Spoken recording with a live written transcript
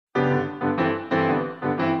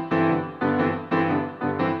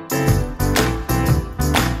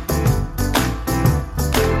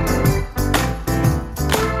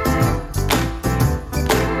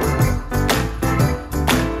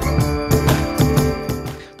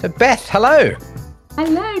Beth, hello.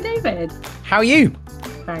 Hello, David. How are you?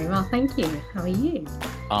 Very well, thank you. How are you?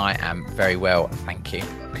 I am very well, thank you.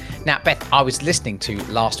 Now, Beth, I was listening to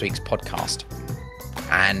last week's podcast,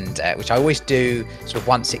 and which I always do sort of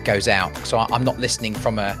once it goes out. So I'm not listening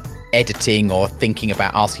from a editing or thinking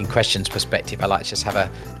about asking questions perspective. I like to just have a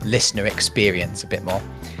listener experience a bit more.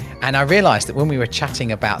 And I realised that when we were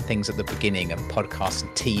chatting about things at the beginning of podcasts and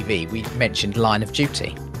TV, we mentioned Line of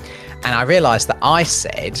Duty. And I realised that I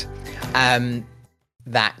said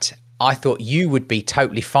that I thought you would be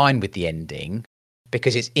totally fine with the ending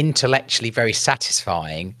because it's intellectually very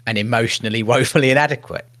satisfying and emotionally woefully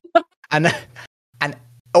inadequate. and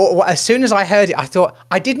as soon as I heard it, I thought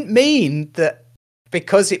I didn't mean that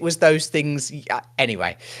because it was those things.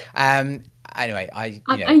 Anyway, Are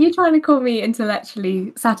you trying to call me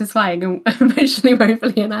intellectually satisfying and emotionally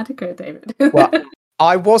woefully inadequate, David? Well,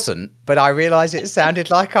 I wasn't, but I realised it sounded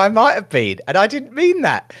like I might have been, and I didn't mean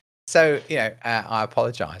that. So, I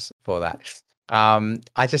apologise for that.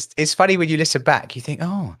 It's funny when you listen back, you think,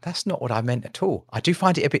 oh, that's not what I meant at all. I do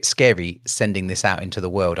find it a bit scary sending this out into the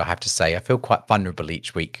world, I have to say. I feel quite vulnerable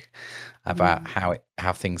each week about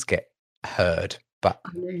how things get heard. But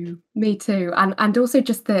I know, me too. And also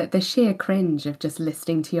just the sheer cringe of just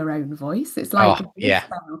listening to your own voice. It's like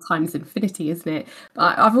times infinity, isn't it?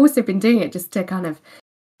 But I've also been doing it just to kind of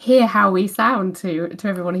hear how we sound to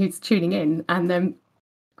everyone who's tuning in. And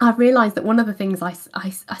I've realised that one of the things I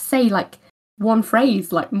say like one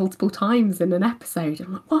phrase like multiple times in an episode.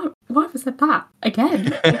 I'm like, why have I said that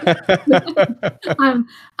again?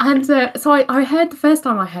 So I heard the first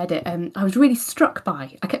time I heard it, I was really struck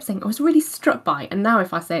by. I kept saying I was really struck by, and now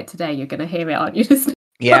if I say it today, you're going to hear it, aren't you?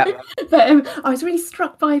 Yeah. But I was really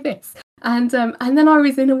struck by this, and then I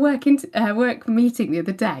was in a work meeting the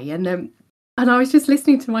other day, and I was just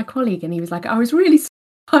listening to my colleague, and he was like, I was really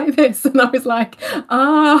like this, and I was like,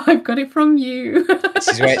 I've got it from you. This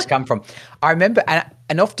is where it's come from. I remember,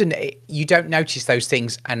 and often you don't notice those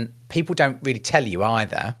things, and people don't really tell you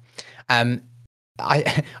either.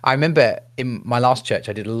 I remember in my last church,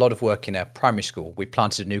 I did a lot of work in a primary school. We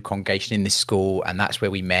planted a new congregation in this school, and that's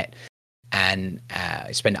where we met. And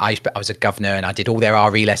I was a governor, and I did all their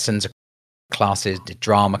RE lessons, classes, did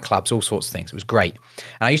drama clubs, all sorts of things. It was great.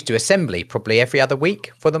 And I used to do assembly probably every other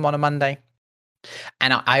week for them on a Monday.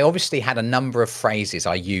 And I obviously had a number of phrases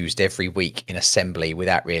I used every week in assembly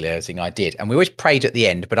without realizing I did. And we always prayed at the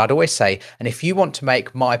end, but I'd always say, and if you want to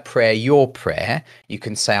make my prayer your prayer, you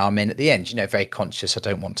can say amen at the end. Very conscious. I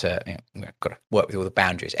don't want to, got to work with all the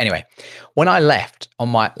boundaries. Anyway, when I left on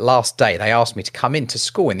my last day, they asked me to come into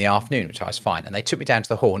school in the afternoon, which I was fine. And they took me down to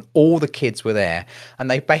the hall, and all the kids were there. And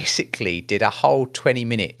they basically did a whole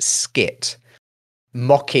 20-minute skit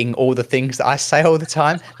mocking all the things that I say all the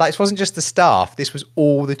time. Like, it wasn't just the staff, this was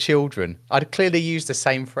all the children. I'd clearly used the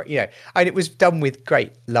same and it was done with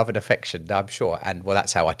great love and affection, I'm sure, and well,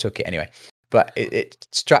 that's how I took it anyway. But it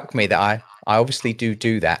struck me that I obviously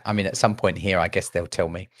do that. I mean, at some point here, I guess they'll tell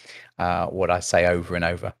me what I say over and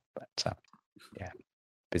over, but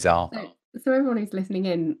bizarre. So everyone who's listening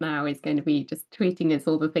in now is going to be just tweeting us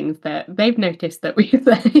all the things that they've noticed that we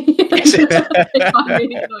say.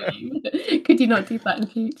 Really annoying. Could you not do that in the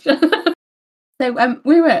future? So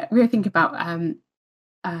we were thinking about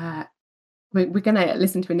we're going to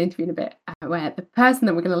listen to an interview in a bit where the person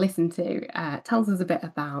that we're going to listen to tells us a bit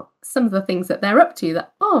about some of the things that they're up to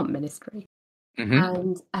that aren't ministry.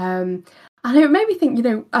 Mm-hmm. And it made me think,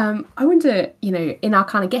 I wonder, in our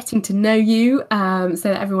kind of getting to know you, so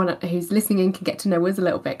that everyone who's listening in can get to know us a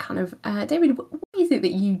little bit, kind of, David, what is it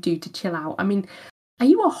that you do to chill out? I mean, are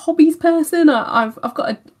you a hobbies person? I've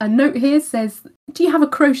got a note here says, do you have a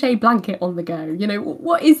crochet blanket on the go?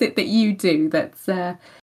 What is it that you do that's to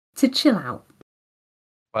chill out?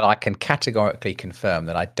 Well, I can categorically confirm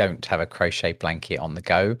that I don't have a crochet blanket on the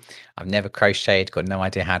go. I've never crocheted, got no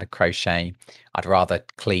idea how to crochet. I'd rather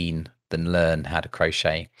clean than learn how to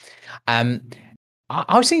crochet. I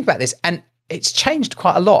was thinking about this, and it's changed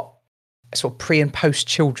quite a lot, sort of pre and post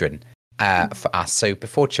children for us. So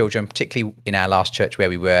before children, particularly in our last church where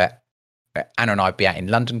we were, Anna and I would be out in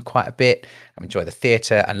London quite a bit. I enjoy the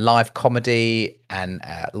theatre and live comedy and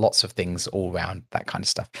lots of things all around that kind of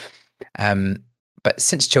stuff. But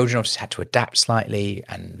since children, obviously had to adapt slightly,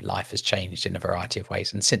 and life has changed in a variety of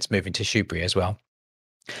ways. And since moving to Shoebury as well.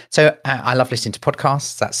 So I love listening to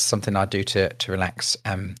podcasts. That's something I do to relax.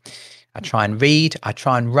 I try and read. I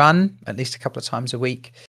try and run at least a couple of times a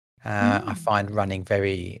week. I find running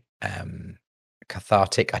very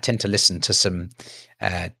cathartic. I tend to listen to some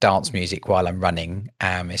dance music while I'm running.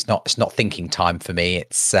 It's not thinking time for me.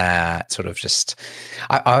 It's sort of just.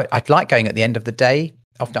 I'd like going at the end of the day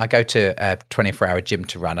often I go to a 24-hour gym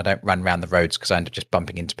to run. I don't run around the roads because I end up just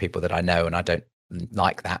bumping into people that I know, and I don't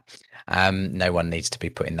like that. No one needs to be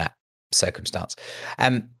put in that circumstance.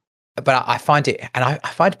 But I find it, and I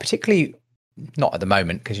find it particularly not at the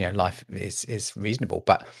moment because life is reasonable,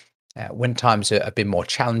 but when times have been more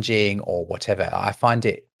challenging or whatever, I find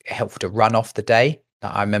it helpful to run off the day.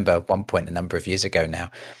 I remember at one point a number of years ago now,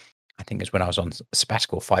 I think it was when I was on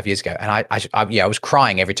sabbatical 5 years ago, and I was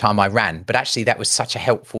crying every time I ran, but actually that was such a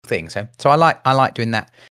helpful thing. So I like doing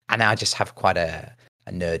that, and I just have quite a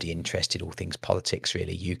nerdy interest in all things politics,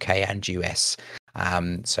 really, UK and US.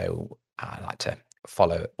 So I like to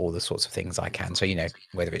follow all the sorts of things I can. So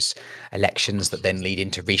whether it's elections that then lead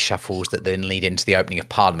into reshuffles that then lead into the opening of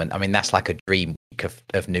Parliament. I mean, that's like a dream week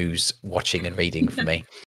of news watching and reading for me.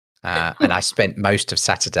 And I spent most of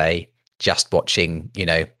Saturday just watching,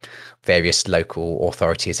 various local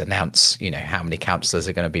authorities announce, how many councillors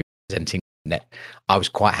are going to be representing it. I was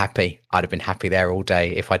quite happy. I'd have been happy there all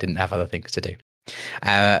day if I didn't have other things to do.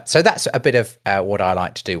 So that's a bit of what I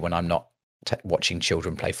like to do when I'm not watching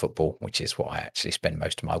children play football, which is what I actually spend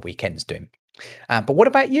most of my weekends doing. But what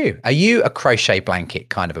about you? Are you a crochet blanket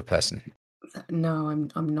kind of a person? No,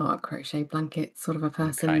 I'm not a crochet blanket sort of a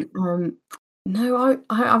person. Okay. No,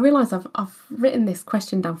 I realise I've written this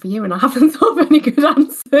question down for you, and I haven't thought of any good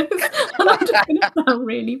answers, and I'm just going to sound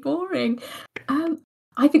really boring.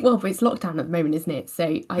 I think, but it's lockdown at the moment, isn't it?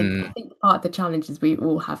 So I think part of the challenge is we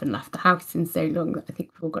all haven't left the house in so long that I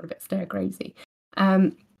think we've all got a bit stir crazy.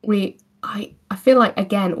 I feel like,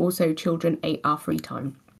 again, also children ate our free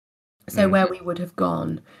time. So where we would have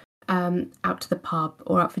gone out to the pub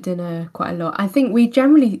or out for dinner quite a lot, I think we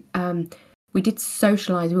generally we did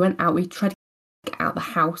socialise. We went out. We tried to get out the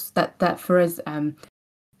house. That for us,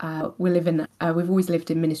 we've always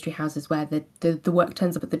lived in ministry houses where the work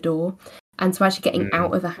turns up at the door. And so actually getting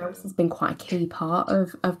out of the house has been quite a key part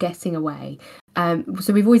of getting away.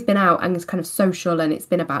 So we've always been out, and it's kind of social, and it's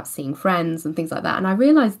been about seeing friends and things like that. And I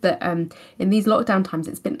realised that in these lockdown times,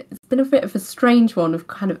 it's been a bit of a strange one, of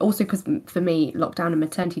kind of, also because for me, lockdown and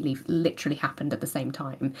maternity leave literally happened at the same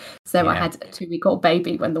time. So I had a 2-week-old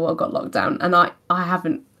baby when the world got locked down, and I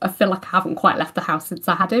feel like I haven't quite left the house since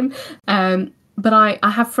I had him. But I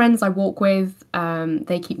have friends I walk with.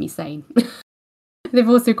 They keep me sane. They've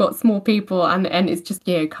also got small people, and it's just,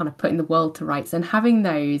 kind of putting the world to rights and having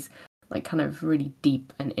those like kind of really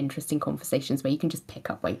deep and interesting conversations where you can just pick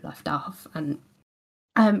up where you left off, and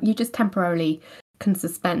you just temporarily can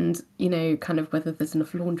suspend, kind of whether there's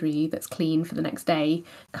enough laundry that's clean for the next day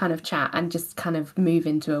kind of chat, and just kind of move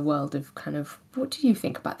into a world of kind of, what do you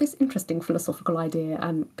think about this interesting philosophical idea?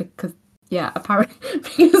 And because apparently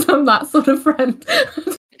because I'm that sort of friend.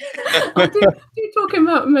 I do talk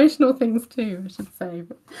about emotional things too, I should say.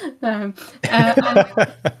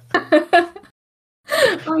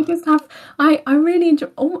 I just have, I really enjoy,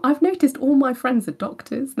 I've noticed all my friends are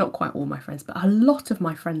doctors. Not quite all my friends, but a lot of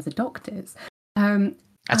my friends are doctors.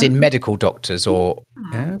 As in medical doctors, or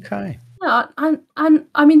okay. Yeah, and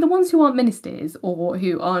I mean the ones who aren't ministers or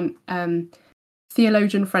who aren't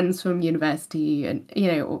theologian friends from university, and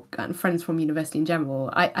or friends from university in general.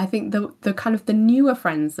 I think the kind of the newer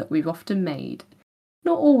friends that we've often made,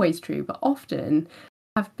 not always true, but often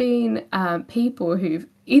have been people who've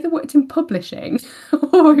either worked in publishing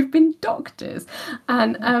or who've been doctors.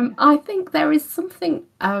 And I think there is something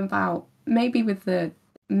about, maybe with the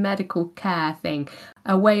medical care thing,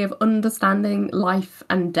 a way of understanding life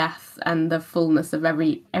and death and the fullness of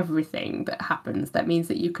everything that happens, that means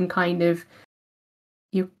that you kind of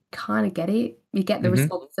get it. You get the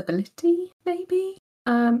responsibility, maybe.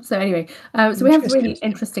 So anyway, so we have really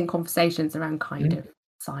interesting conversations around kind of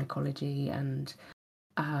psychology and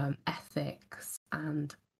ethics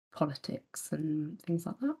and politics and things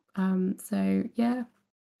like that. So yeah,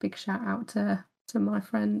 big shout out to my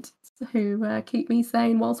friends who keep me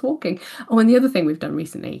sane whilst walking. Oh, and the other thing we've done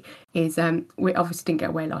recently is we obviously didn't get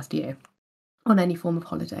away last year on any form of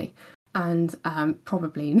holiday. And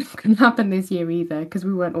probably not going to happen this year either, because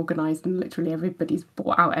we weren't organised and literally everybody's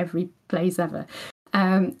bought out every place ever.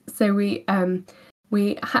 So we had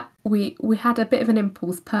a bit of an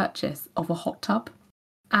impulse purchase of a hot tub,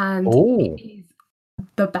 and it is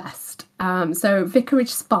the best. So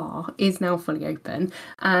Vicarage Spa is now fully open,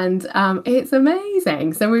 and it's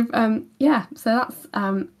amazing. So we've so that's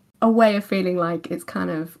a way of feeling like it's kind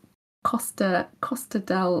of Costa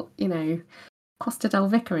del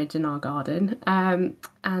Vicarage in our garden,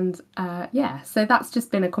 so that's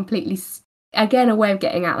just been a completely, again, a way of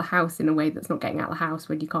getting out of the house in a way that's not getting out of the house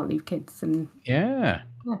when you can't leave kids. And so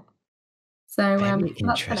so very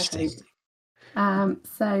interesting.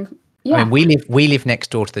 so Yeah. I mean, we live next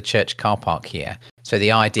door to the church car park here, so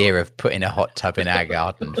the idea of putting a hot tub in our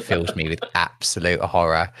garden fills me with absolute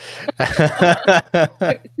horror.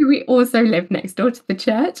 So we also live next door to the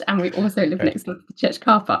church, and we also live Right. next door to the church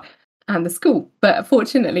car park and the school. But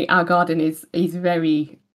fortunately, our garden is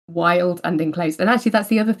very wild and enclosed. And actually, that's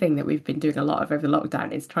the other thing that we've been doing a lot of over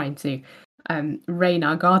lockdown, is trying to rein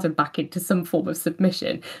our garden back into some form of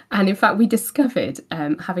submission. And in fact, we discovered,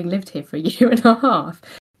 having lived here for a year and a half,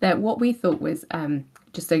 that what we thought was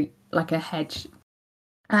just like a hedge,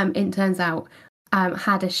 it turns out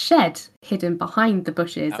had a shed hidden behind the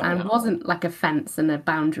bushes, and wasn't like a fence and a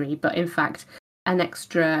boundary, but in fact an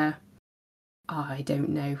extra, I don't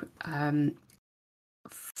know,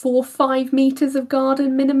 4 or 5 meters of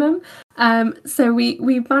garden minimum. So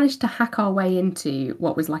we managed to hack our way into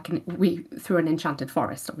what was like through an enchanted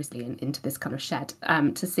forest, obviously, into this kind of shed,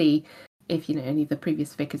 to see if any of the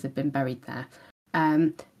previous vicars had been buried there.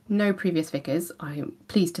 No previous vicars, I'm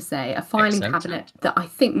pleased to say. A filing cabinet that I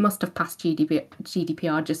think must have passed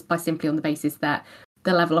GDPR just by simply on the basis that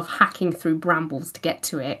the level of hacking through brambles to get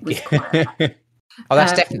to it was quite Oh,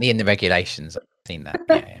 that's definitely in the regulations. I've seen that.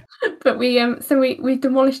 Yeah. But we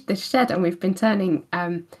demolished this shed, and we've been turning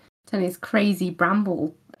this crazy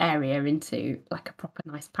bramble area into like a proper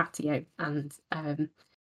nice patio, and a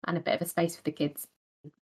bit of a space for the kids.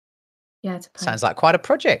 Yeah, to play. Sounds like quite a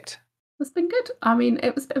project. It's been good. I mean,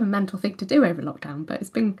 it was a bit of a mental thing to do over lockdown, but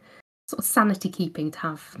it's been sort of sanity keeping to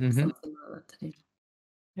have something like that to do.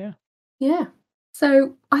 Yeah. Yeah.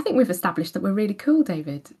 So I think we've established that we're really cool,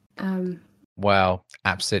 David. Well,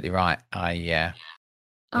 absolutely right. I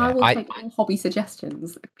will take all hobby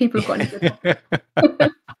suggestions. If people have got any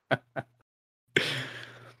good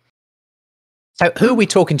So who are we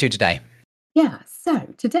talking to today? Yeah,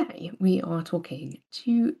 so today we are talking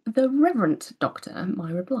to the Reverend Dr.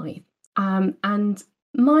 Myra Blythe. And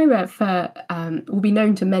Myra will be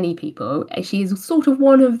known to many people. She is sort of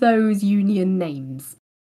one of those union names.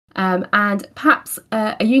 And perhaps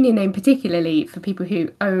a union name particularly for people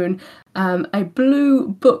who own a blue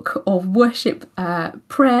book of worship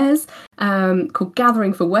prayers called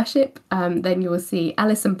Gathering for Worship. Then you will see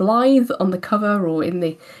Alison Blythe on the cover, or in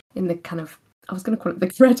the kind of, I was going to call it the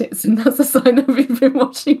credits, and that's a sign that we've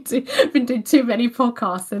been doing too many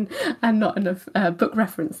podcasts and not enough book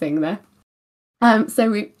referencing there.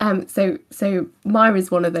 So Myra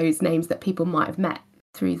is one of those names that people might have met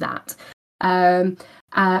through that.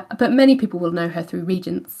 But many people will know her through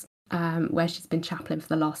Regents, where she's been chaplain for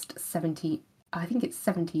the last 17 years.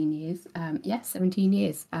 17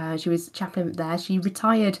 years. She was chaplain there. She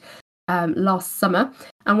retired last summer.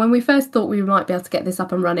 And when we first thought we might be able to get this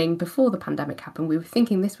up and running before the pandemic happened, we were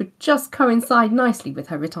thinking this would just coincide nicely with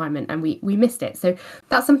her retirement, and we missed it. So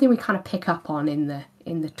that's something we kind of pick up on in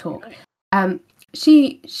the talk.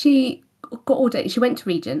 She got ordained. She went to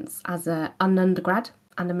Regents as an undergrad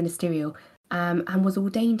and a ministerial, and was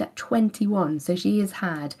ordained at 21. So she has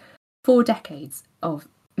had 4 decades of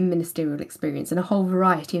ministerial experience in a whole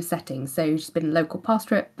variety of settings. So she's been in local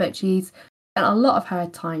pastorate, but she's spent a lot of her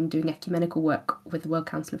time doing ecumenical work with the World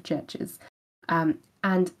Council of Churches,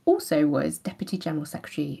 and also was Deputy General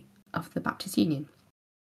Secretary of the Baptist Union.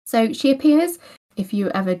 So she appears, if you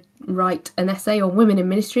ever write an essay on women in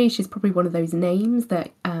ministry, she's probably one of those names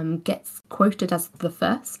that gets quoted as the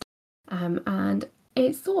first. And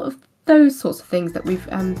it's sort of those sorts of things that we've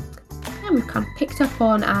kind of picked up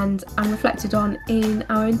on and reflected on in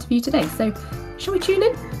our interview today. So shall we tune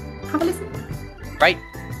in? Have a listen? Great.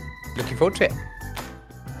 Looking forward to it.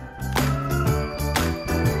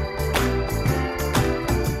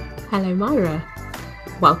 Hello, Myra.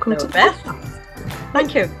 Welcome to Beth. the podcast.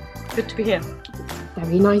 Thank you. Good to be here.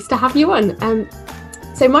 Very nice to have you on.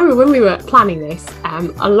 So Myra, when we were planning this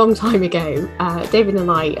a long time ago, David and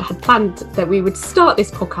I had planned that we would start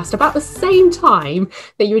this podcast about the same time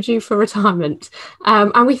that you were due for retirement.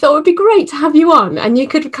 And we thought it would be great to have you on, and you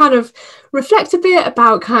could kind of reflect a bit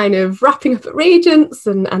about kind of wrapping up at Regents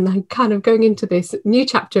and then kind of going into this new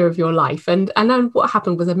chapter of your life. And then what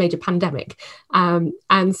happened was a major pandemic.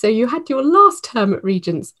 And so you had your last term at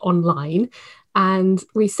Regents online, and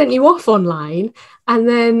we sent you off online, and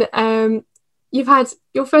then you've had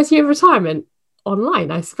your first year of retirement online,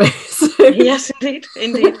 I suppose. Yes,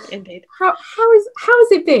 indeed. How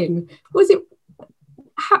has it been?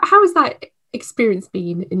 How has that experience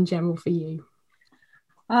been in general for you?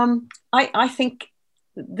 I think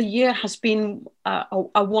the year has been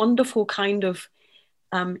a wonderful kind of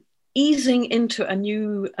easing into a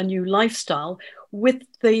new lifestyle, with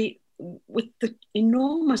the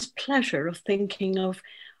enormous pleasure of thinking of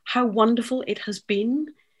how wonderful it has been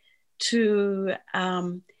to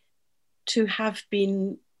have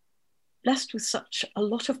been blessed with such a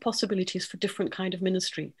lot of possibilities for different kind of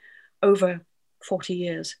ministry over 40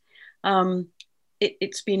 years.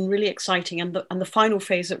 It's been really exciting, and the final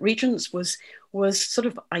phase at Regents was sort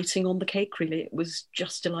of icing on the cake. Really, it was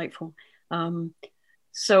just delightful.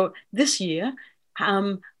 So this year,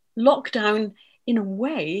 lockdown in a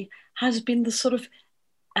way has been the sort of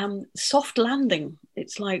soft landing.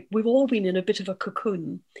 It's like we've all been in a bit of a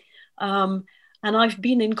cocoon, and I've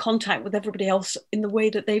been in contact with everybody else in the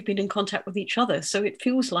way that they've been in contact with each other. So it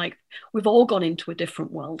feels like we've all gone into a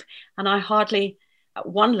different world, and I hardly, at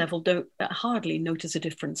one level, don't hardly notice a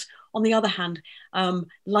difference. On the other hand,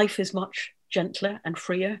 life is much gentler and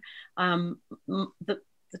freer. The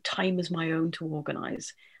time is my own to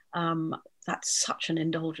organize. That's such an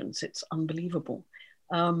indulgence. It's unbelievable.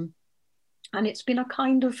 And it's been a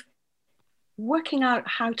kind of working out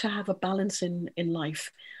how to have a balance in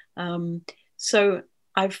life. So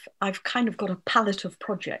I've kind of got a palette of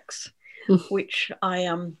projects which I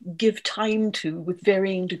give time to with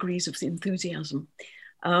varying degrees of enthusiasm.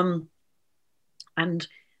 And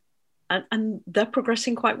they're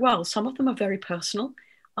progressing quite well. Some of them are very personal.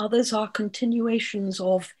 Others are continuations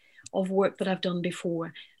of work that I've done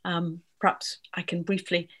before. Perhaps I can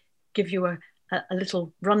briefly give you a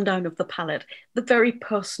little rundown of the palette. The very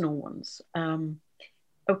personal ones. I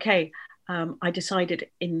decided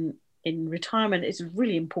in retirement it's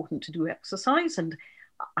really important to do exercise, and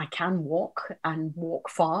I can walk and walk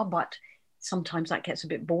far, but sometimes that gets a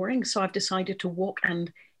bit boring. So I've decided to walk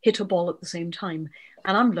and hit a ball at the same time.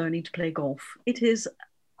 And I'm learning to play golf. It is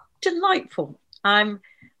delightful. I'm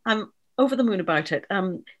over the moon about it.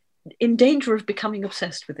 In danger of becoming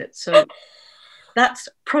obsessed with it. So that's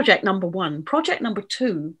project number one. Project number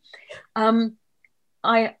two, I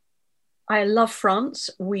love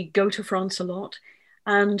France. We go to France a lot,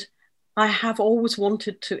 and I have always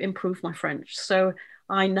wanted to improve my French. So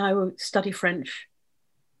I now study French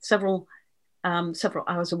several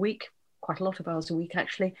hours a week, quite a lot of hours a week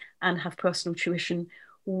actually, and have personal tuition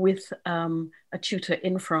with a tutor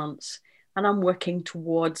in France. And I'm working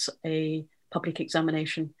towards a public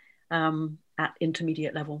examination at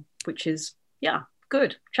intermediate level, which is,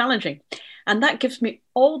 good, challenging. And that gives me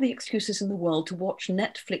all the excuses in the world to watch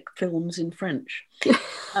Netflix films in French.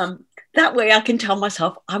 That way I can tell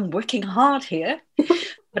myself I'm working hard here,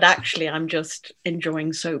 but actually I'm just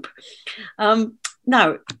enjoying soap.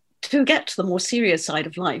 Now, to get to the more serious side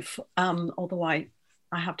of life, although I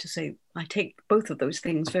have to say I take both of those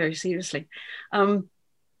things very seriously, I'm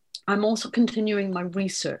also continuing my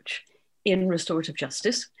research in restorative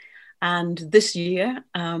justice. And this year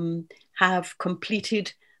have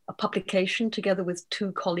completed a publication together with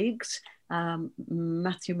two colleagues,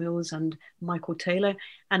 Matthew Mills and Michael Taylor,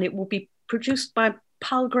 and it will be produced by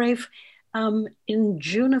Palgrave in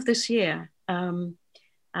June of this year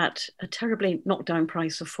at a terribly knocked down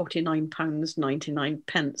price of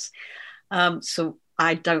 £49.99. So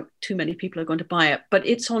I doubt too many people are going to buy it, but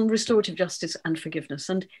it's on restorative justice and forgiveness,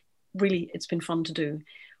 and really it's been fun to do.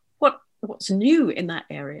 What's new in that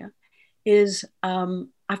area is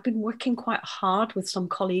I've been working quite hard with some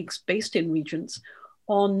colleagues based in Regents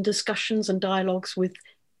on discussions and dialogues with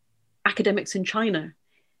academics in China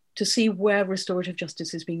to see where restorative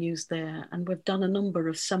justice is being used there. And we've done a number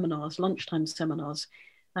of seminars, lunchtime seminars.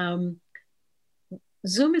 Zoom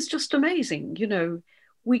is just amazing. You know,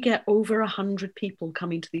 we get over 100 people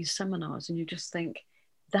coming to these seminars, and you just think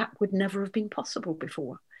that would never have been possible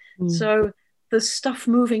before. So there's stuff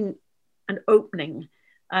moving and opening.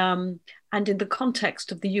 And in the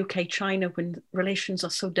context of the UK-China, when relations are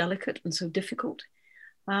so delicate and so difficult,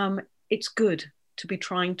 it's good to be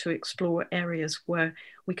trying to explore areas where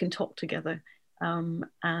we can talk together and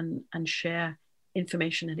share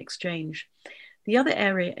information and exchange. The other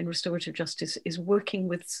area in restorative justice is working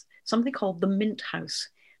with something called the Mint House.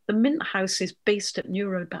 The Mint House is based at New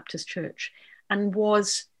Road Baptist Church and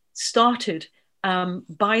was started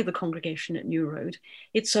by the congregation at New Road.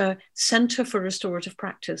 It's a centre for restorative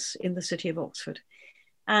practice in the city of Oxford.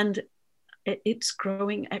 And it's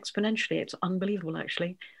growing exponentially. It's unbelievable,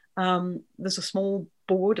 actually. There's a small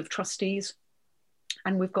board of trustees,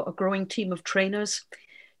 and we've got a growing team of trainers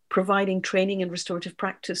providing training in restorative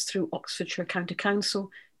practice through Oxfordshire County Council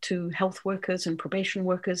to health workers and probation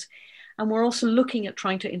workers. And we're also looking at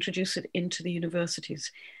trying to introduce it into the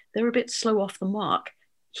universities. They're a bit slow off the mark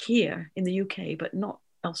here in the UK, but not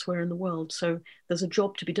elsewhere in the world. So there's a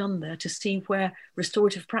job to be done there to see where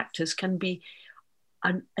restorative practice can be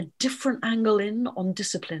a different angle in on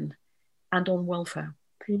discipline and on welfare.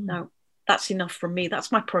 Now, that's enough from me.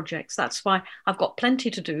 That's my projects. That's why I've got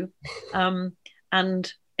plenty to do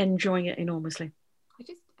and enjoying it enormously.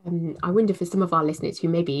 I wonder for some of our listeners who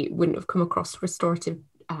maybe wouldn't have come across restorative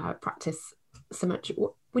practice so much,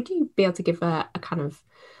 would you be able to give a kind of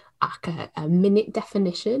like a minute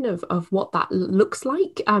definition of what that looks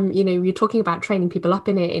like? You're talking about training people up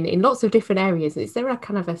in it in lots of different areas. Is there a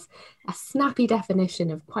kind of a snappy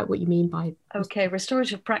definition of quite what you mean by? Okay,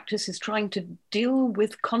 restorative practice is trying to deal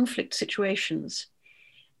with conflict situations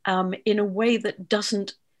in a way that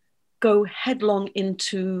doesn't go headlong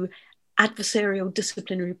into adversarial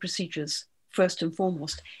disciplinary procedures, first and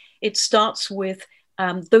foremost. It starts with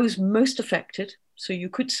those most affected, so you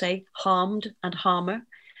could say harmed and harmer,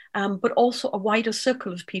 but also a wider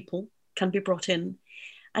circle of people can be brought in,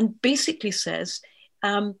 and basically says,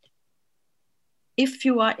 if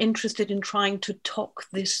you are interested in trying to talk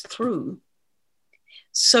this through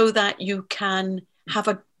so that you can have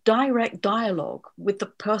a direct dialogue with the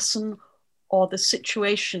person or the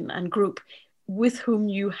situation and group with whom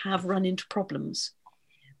you have run into problems,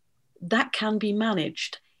 that can be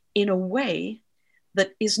managed in a way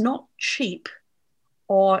that is not cheap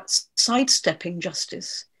or sidestepping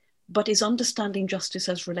justice, but is understanding justice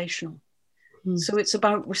as relational. So it's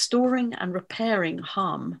about restoring and repairing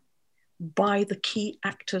harm by the key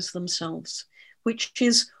actors themselves, which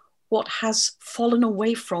is what has fallen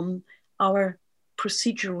away from our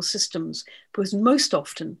procedural systems, because most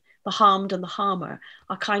often the harmed and the harmer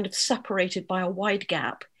are kind of separated by a wide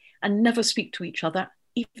gap and never speak to each other,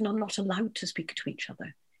 even are not allowed to speak to each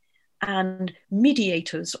other. And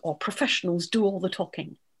mediators or professionals do all the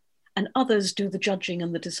talking, and others do the judging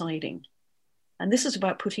and the deciding. And this is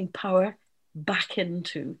about putting power back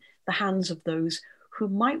into the hands of those who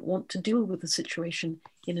might want to deal with the situation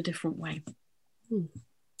in a different way.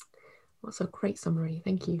 That's a great summary.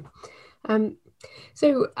 Thank you.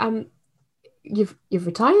 You've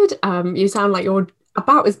retired. You sound like you're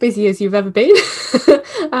about as busy as you've ever been,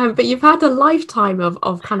 but you've had a lifetime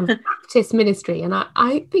of kind of Baptist ministry. And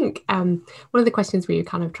I think one of the questions we were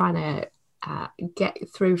kind of trying to get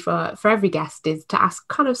through for every guest is to ask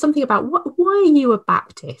kind of something about why are you a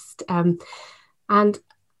Baptist, and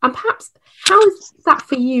perhaps how has that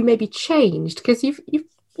for you maybe changed, because you've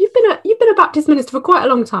been a Baptist minister for quite a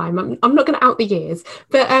long time. I'm not going to out the years,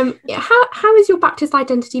 but how has your Baptist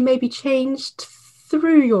identity maybe changed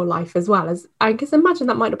through your life as well? As I guess imagine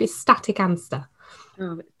that might not be a static answer.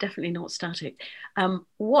 Oh, definitely not static.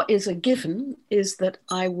 What is a given is that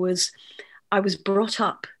I was brought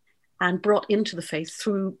up and brought into the faith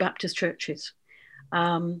through Baptist churches.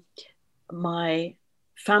 My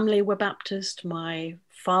family were Baptist. My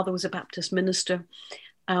father was a Baptist minister.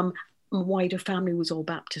 My wider family was all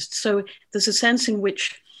Baptist. So there's a sense in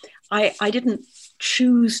which I didn't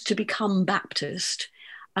choose to become Baptist.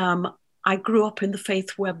 I grew up in the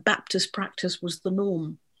faith where Baptist practice was the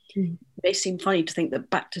norm. It may seem funny to think that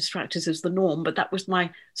Baptist practice is the norm, but that was my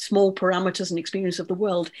small parameters and experience of the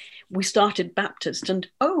world. We started Baptist and,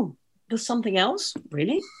 oh, there's something else,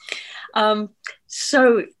 really?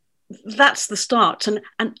 So that's the start.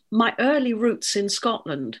 And my early roots in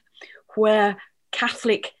Scotland, where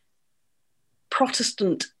Catholic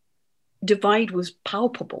Protestant divide was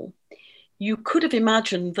palpable, you could have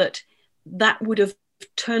imagined that would have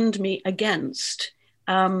turned me against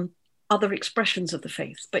other expressions of the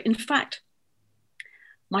faith. But in fact,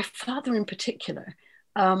 my father in particular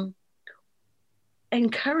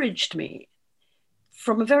encouraged me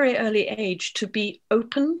from a very early age to be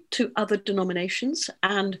open to other denominations.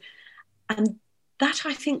 And that,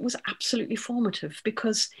 I think, was absolutely formative,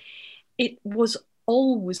 because it was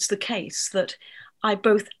always the case that I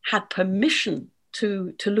both had permission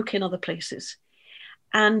to look in other places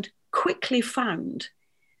and quickly found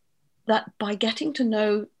that by getting to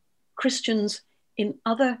know Christians in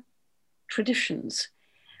other traditions,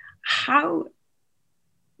 how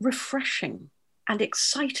refreshing and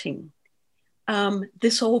exciting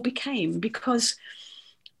this all became, because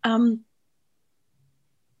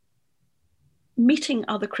meeting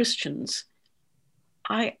other Christians,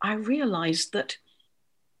 I realized that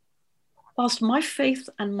whilst my faith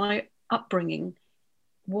and my upbringing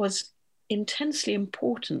was intensely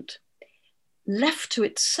important, left to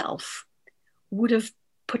itself would have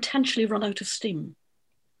potentially run out of steam.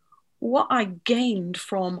 What I gained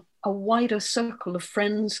from a wider circle of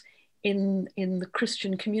friends in the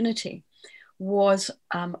Christian community was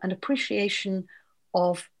an appreciation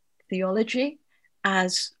of theology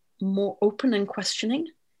as more open and questioning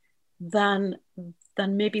than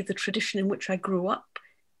maybe the tradition in which I grew up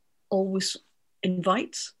always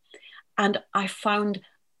invites. And I found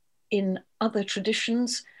in other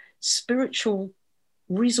traditions spiritual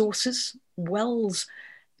resources, wells,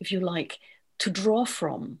 if you like, to draw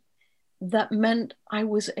from that meant I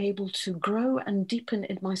was able to grow and deepen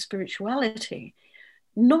in my spirituality,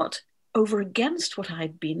 not over against what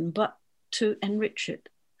I'd been, but to enrich it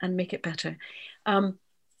and make it better. A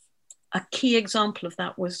key example of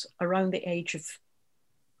that was around the age of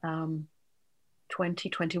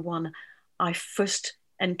 2021. I first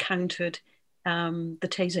encountered the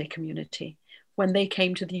Taizé community when they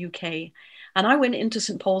came to the UK. And I went into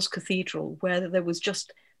St. Paul's Cathedral, where there was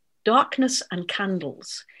just darkness and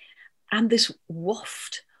candles and this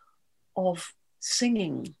waft of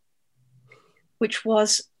singing, which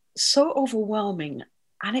was so overwhelming.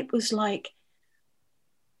 And it was like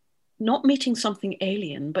not meeting something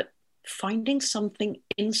alien, but finding something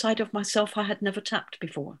inside of myself I had never tapped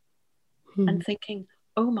before. And thinking,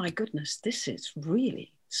 oh my goodness, this is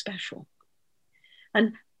really special.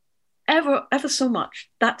 And ever so much,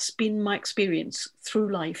 that's been my experience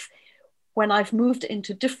through life. When I've moved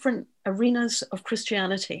into different arenas of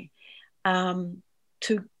Christianity,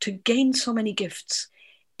 to gain so many gifts,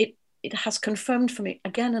 it has confirmed for me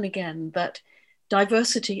again and again that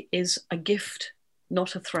diversity is a gift,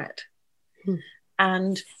 not a threat.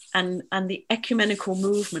 And the ecumenical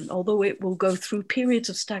movement, although it will go through periods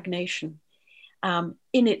of stagnation,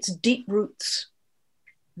 in its deep roots,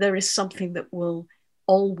 there is something that will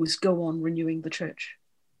always go on renewing the church.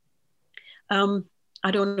 I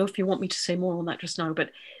don't know if you want me to say more on that just now, but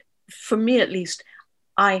for me at least,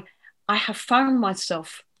 I have found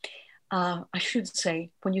myself, I should say,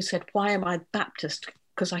 when you said, why am I Baptist?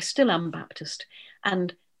 Because I still am Baptist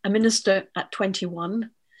and a minister at 21.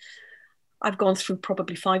 I've gone through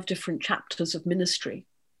probably 5 different chapters of ministry.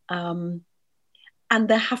 And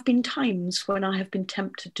there have been times when I have been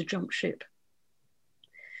tempted to jump ship.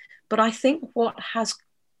 But I think what has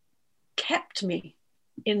kept me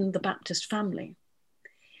in the Baptist family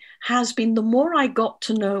has been the more I got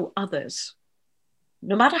to know others,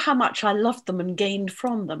 no matter how much I loved them and gained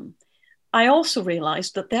from them, I also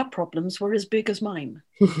realized that their problems were as big as mine.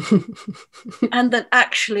 And that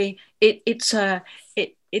actually it's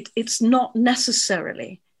not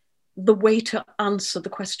necessarily the way to answer the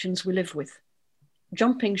questions we live with.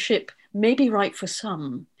 Jumping ship may be right for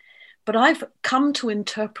some, but I've come to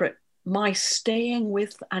interpret my staying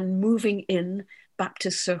with and moving in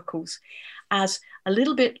Baptist circles as a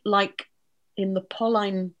little bit like in the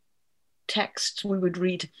Pauline texts we would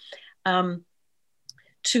read,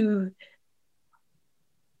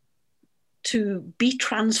 to be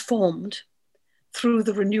transformed through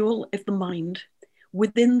the renewal of the mind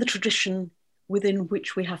within the tradition within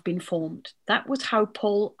which we have been formed. That was how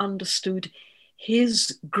Paul understood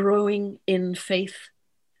his growing in faith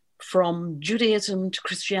from Judaism to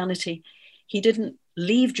Christianity. He didn't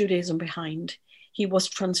leave Judaism behind. He was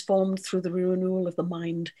transformed through the renewal of the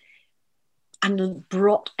mind and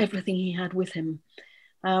brought everything he had with him.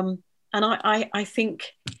 And I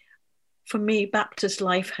think for me, Baptist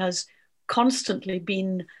life has constantly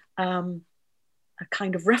been a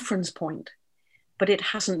kind of reference point, but it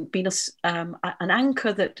hasn't been an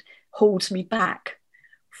anchor that holds me back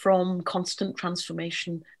from constant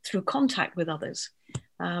transformation through contact with others.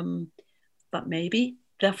 But maybe,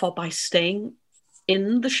 therefore, by staying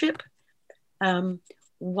in the ship,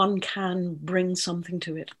 one can bring something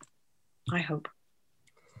to it, I hope.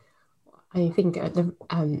 I think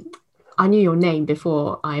I knew your name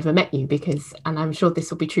before I ever met you because, and I'm sure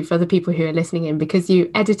this will be true for other people who are listening in, because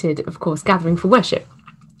you edited, of course, Gathering for Worship,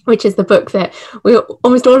 which is the book that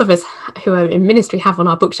almost all of us who are in ministry have on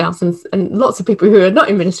our bookshelves, and lots of people who are not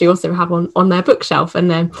in ministry also have on their bookshelf,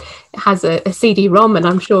 and it has a CD-ROM, and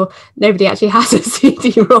I'm sure nobody actually has a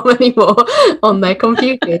CD-ROM anymore on their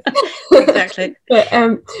computers. Exactly.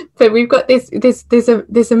 But we've got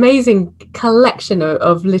this amazing collection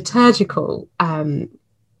of liturgical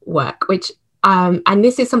work, which and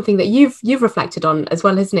this is something that you've reflected on as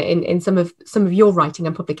well, isn't it, in some of your writing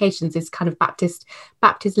and publications, is kind of Baptist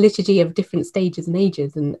liturgy of different stages and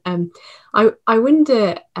ages. And I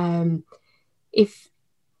wonder if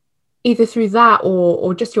either through that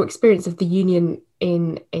or just your experience of the union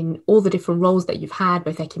in all the different roles that you've had,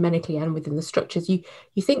 both ecumenically and within the structures, you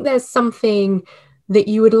think there's something that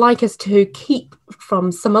you would like us to keep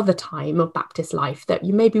from some other time of Baptist life that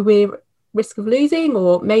we're risk of losing,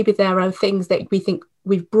 or maybe there are things that we think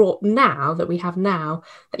we've brought now, that we have now,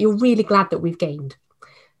 that you're really glad that we've gained.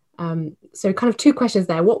 So kind of 2 questions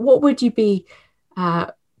there. What would you be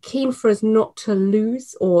keen for us not to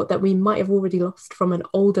lose, or that we might have already lost from an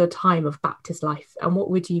older time of Baptist life? And what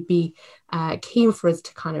would you be keen for us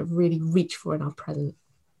to kind of really reach for in our present?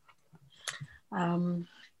 I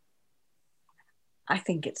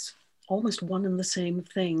think it's almost one and the same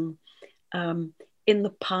thing. In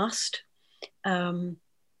the past,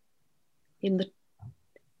 in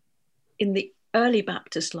the early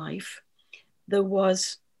Baptist life, there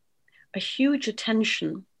was a huge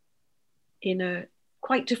attention, in a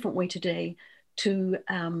quite different way today, to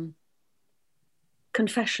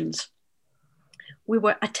confessions. We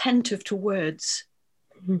were attentive to words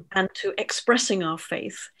and to expressing our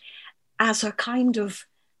faith as a kind of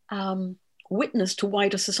witness to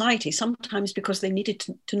wider society, sometimes because they needed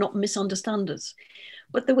to not misunderstand us.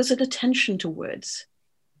 But there was an attention to words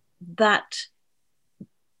that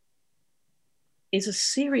is a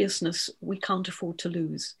seriousness we can't afford to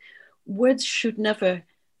lose. Words should never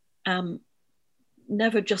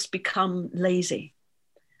just become lazy.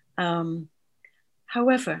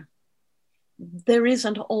 However, there is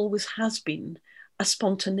and always has been a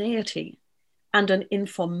spontaneity and an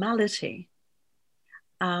informality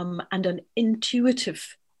and an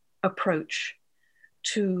intuitive approach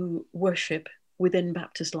to worship within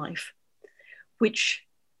Baptist life, which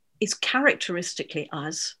is characteristically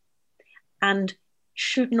us and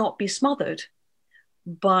should not be smothered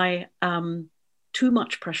by too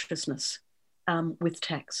much preciousness with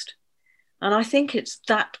text. And I think it's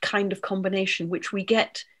that kind of combination which we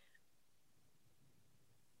get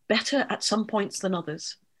better at some points than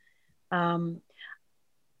others.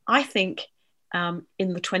 I think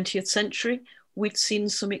in the 20th century, we've seen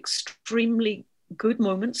some extremely good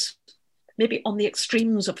moments, maybe on the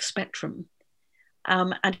extremes of the spectrum.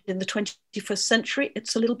 And in the 21st century,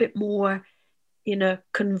 it's a little bit more in a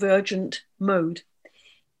convergent mode.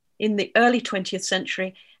 In the early 20th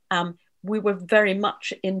century, we were very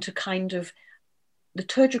much into kind of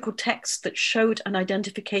liturgical texts that showed an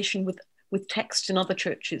identification with text in other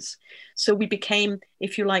churches. So we became,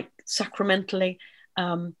 if you like, sacramentally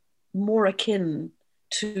more akin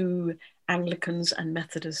to Anglicans and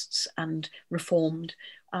Methodists and Reformed.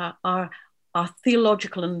 Our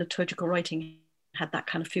theological and liturgical writing had that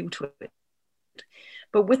kind of feel to it.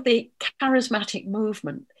 But with the charismatic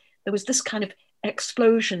movement, there was this kind of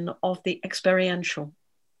explosion of the experiential.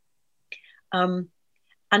 And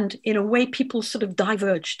in a way, people sort of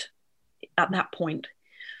diverged at that point.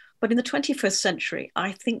 But in the 21st century,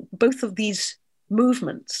 I think both of these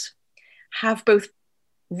movements have both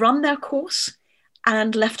run their course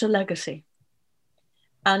and left a legacy.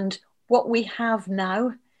 And what we have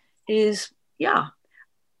now is,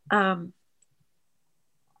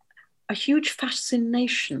 a huge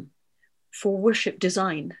fascination for worship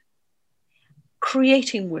design,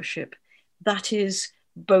 creating worship that is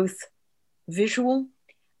both visual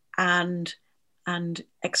and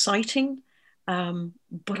exciting,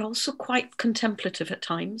 but also quite contemplative at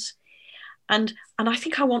times. And I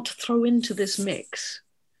think I want to throw into this mix,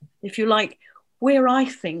 if you like, where I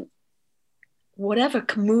think whatever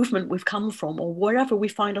movement we've come from or wherever we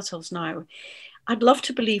find ourselves now, I'd love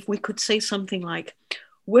to believe we could say something like,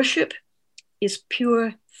 worship is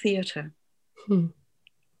pure theatre,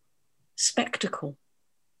 spectacle,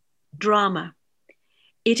 drama.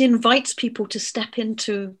 It invites people to step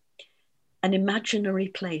into an imaginary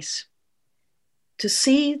place, to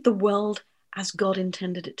see the world as God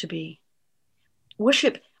intended it to be.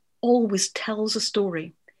 Worship always tells a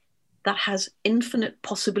story that has infinite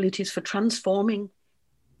possibilities for transforming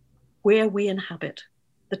where we inhabit,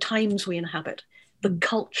 the times we inhabit, the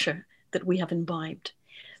culture that we have imbibed.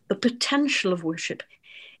 The potential of worship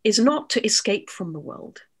is not to escape from the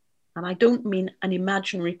world. And I don't mean an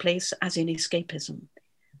imaginary place as in escapism.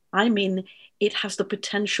 I mean, it has the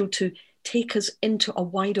potential to take us into a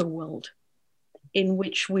wider world in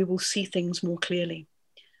which we will see things more clearly.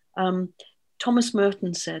 Thomas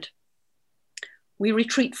Merton said, "We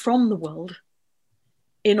retreat from the world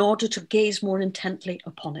in order to gaze more intently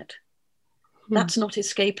upon it." That's not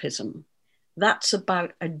escapism. That's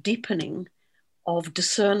about a deepening of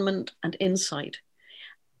discernment and insight.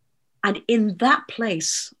 And in that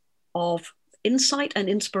place of insight and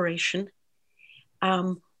inspiration,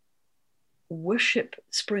 worship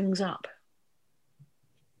springs up.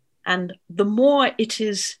 And the more it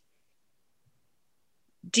is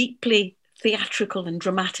deeply theatrical and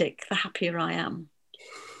dramatic, the happier I am.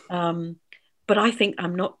 But I think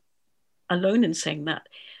I'm not alone in saying that.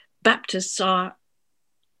 Baptists are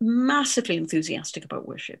massively enthusiastic about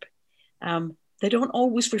worship. They don't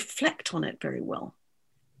always reflect on it very well.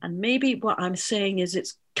 And maybe what I'm saying is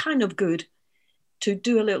it's kind of good to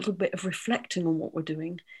do a little bit of reflecting on what we're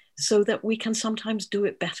doing so that we can sometimes do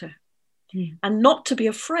it better. And not to be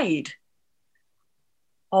afraid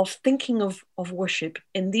of thinking of worship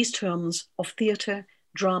in these terms of theatre,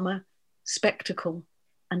 drama, spectacle,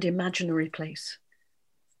 and imaginary place.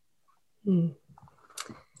 We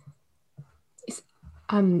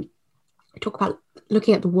talk about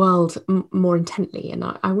looking at the world more intently, and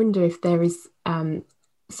I wonder if there is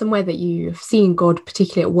somewhere that you've seen God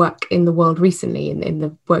particularly at work in the world recently, in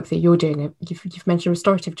the work that you're doing. You've mentioned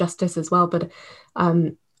restorative justice as well, but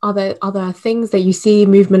are there things that you see,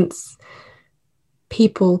 movements,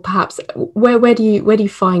 people, perhaps? Where do you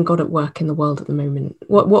find God at work in the world at the moment?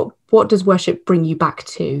 What does worship bring you back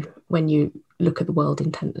to when you look at the world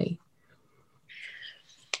intently?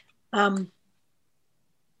 One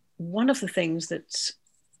of the things that's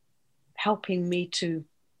helping me to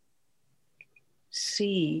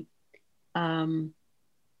see the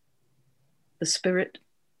Spirit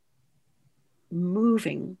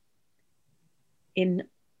moving in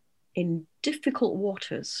difficult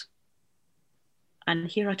waters, and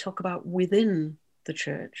here I talk about within the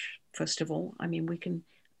church, first of all. I mean, we can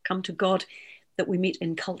come to God that we meet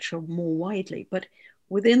in culture more widely, but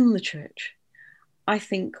within the church, I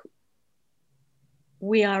think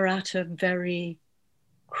we are at a very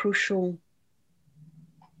crucial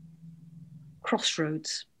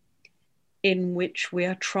crossroads in which we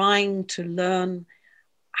are trying to learn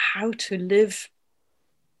how to live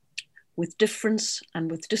with difference and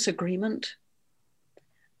with disagreement,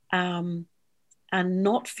 and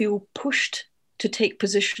not feel pushed to take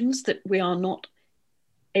positions that we are not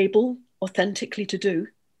able authentically to do,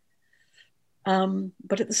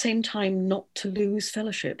 but at the same time not to lose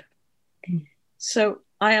fellowship. So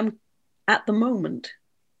I am at the moment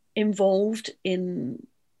involved in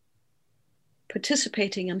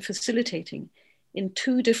participating and facilitating in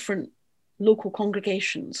 2 different local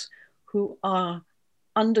congregations who are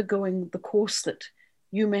undergoing the course that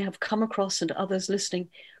you may have come across, and others listening,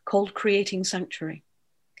 called Creating Sanctuary.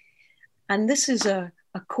 And this is a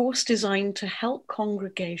course designed to help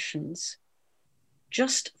congregations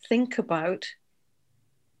just think about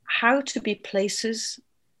how to be places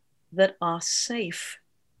that are safe,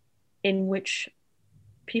 in which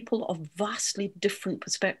people of vastly different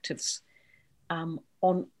perspectives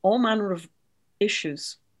on all manner of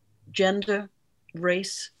issues, gender,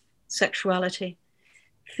 race, sexuality,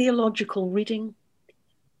 theological reading,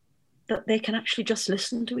 that they can actually just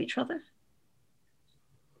listen to each other.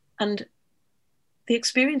 And the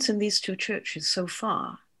experience in these 2 churches so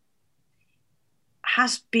far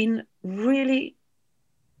has been really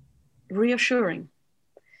reassuring,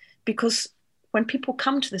 because when people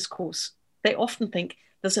come to this course, they often think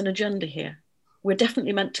there's an agenda here. We're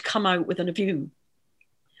definitely meant to come out with a view.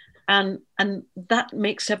 And that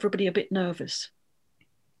makes everybody a bit nervous.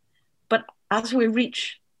 But as we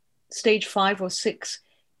reach stage 5 or 6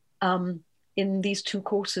 in these 2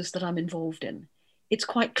 courses that I'm involved in, it's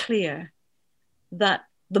quite clear that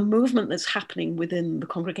the movement that's happening within the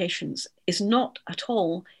congregations is not at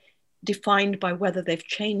all defined by whether they've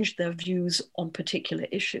changed their views on particular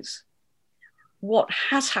issues. What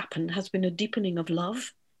has happened has been a deepening of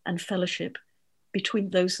love and fellowship between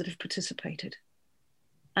those that have participated,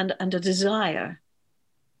 and a desire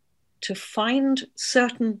to find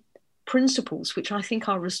certain principles which I think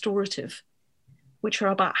are restorative, which are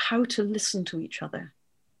about how to listen to each other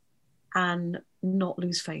and not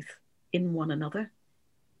lose faith in one another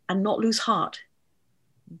and not lose heart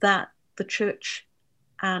that the church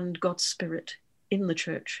and God's Spirit in the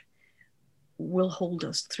church will hold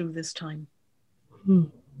us through this time.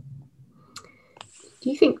 Do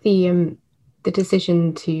you think the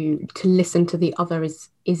decision to listen to the other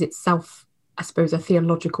is itself, I suppose, a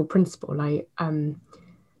theological principle? I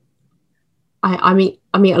mean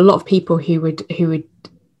a lot of people who would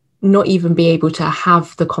not even be able to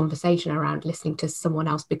have the conversation around listening to someone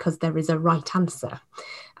else because there is a right answer,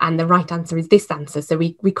 and the right answer is this answer, so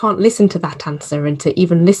we can't listen to that answer, and to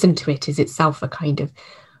even listen to it is itself a kind of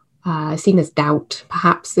seen as doubt,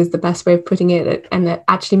 perhaps, is the best way of putting it. And that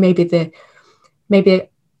actually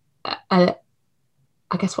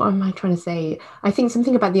I guess, what am I trying to say? I think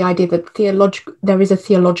something about the idea that there is a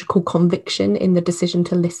theological conviction in the decision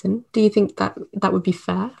to listen. Do you think that would be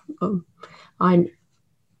fair? I'm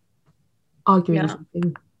arguing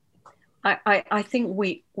something. I think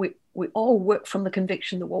we all work from the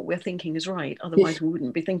conviction that what we're thinking is right. Otherwise, we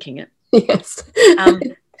wouldn't be thinking it. Yes.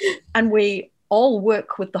 And we all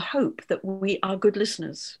work with the hope that we are good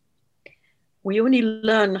listeners. We only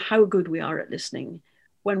learn how good we are at listening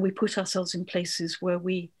when we put ourselves in places where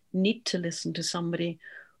we need to listen to somebody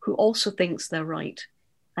who also thinks they're right,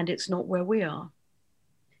 and it's not where we are.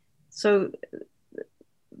 So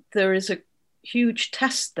there is a huge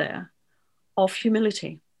test there of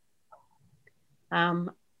humility.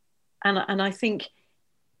 And I think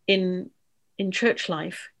in church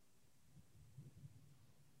life,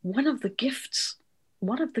 one of the gifts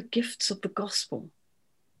of the gospel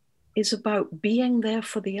is about being there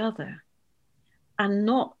for the other and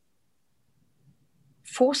not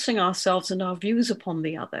forcing ourselves and our views upon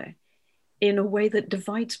the other in a way that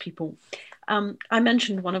divides people. I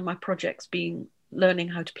mentioned one of my projects being learning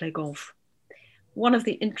how to play golf. One of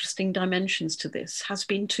the interesting dimensions to this has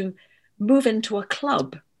been to move into a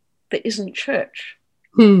club that isn't church,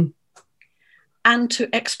 and to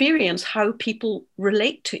experience how people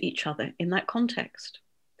relate to each other in that context.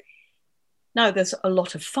 Now, there's a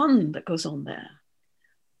lot of fun that goes on there,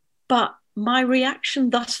 but my reaction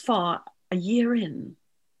thus far, a year in,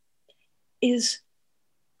 is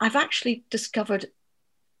I've actually discovered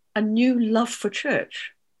a new love for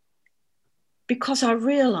church, because I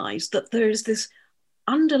realized that there is this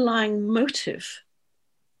underlying motive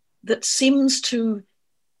that seems to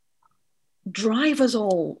drive us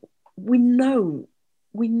all. We know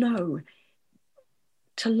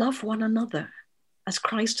to love one another as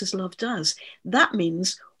Christ has loved us. That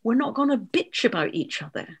means we're not going to bitch about each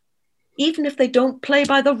other, even if they don't play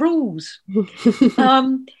by the rules.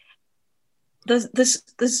 There's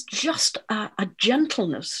just a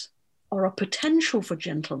gentleness, or a potential for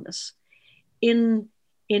gentleness, in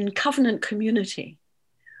covenant community,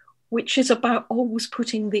 which is about always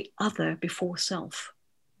putting the other before self.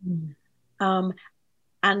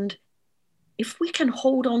 And if we can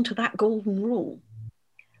hold on to that golden rule,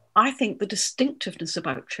 I think the distinctiveness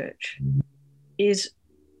about church is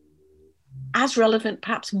as relevant,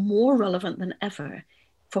 perhaps more relevant than ever,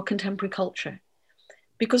 for contemporary culture.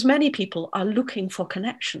 Because many people are looking for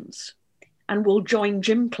connections and will join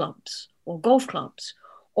gym clubs or golf clubs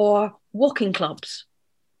or walking clubs.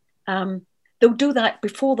 They'll do that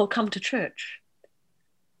before they'll come to church.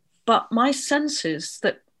 But my sense is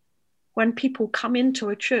that when people come into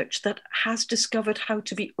a church that has discovered how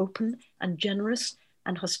to be open and generous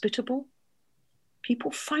and hospitable,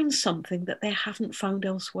 people find something that they haven't found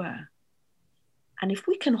elsewhere. And if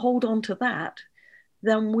we can hold on to that,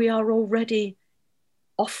 then we are already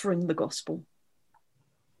offering the gospel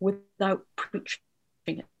without preaching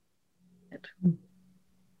it.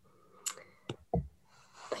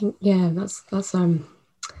 I think, yeah, that's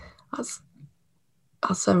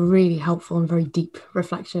a really helpful and very deep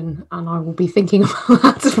reflection, and I will be thinking about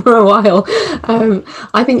that for a while.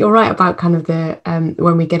 I think you're right about kind of the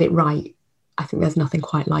when we get it right. I think there's nothing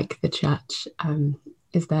quite like the church.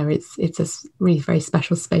 Is there? It's a really very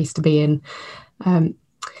special space to be in.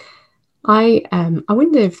 I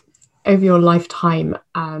wonder if over your lifetime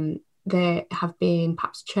there have been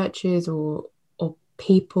perhaps churches or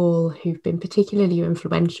people who've been particularly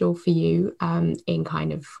influential for you in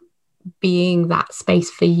kind of being that space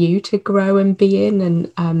for you to grow and be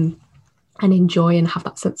in and enjoy and have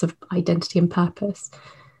that sense of identity and purpose.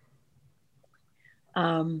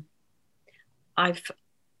 I've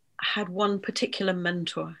had one particular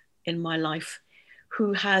mentor in my life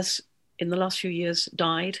who has, in the last few years,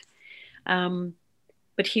 died.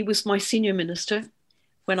 But he was my senior minister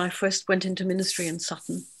when I first went into ministry in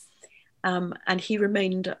Sutton. And he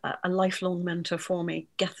remained a lifelong mentor for me,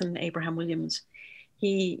 Gethin Abraham Williams.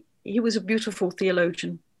 He was a beautiful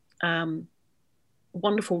theologian,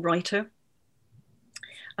 wonderful writer,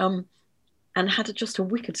 and had just a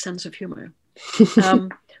wicked sense of humor.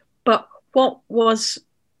 But what was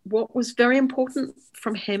very important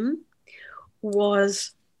from him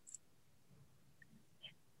was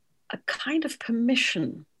a kind of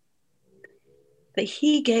permission that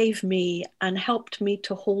he gave me and helped me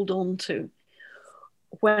to hold on to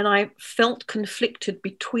when I felt conflicted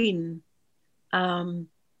between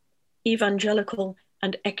evangelical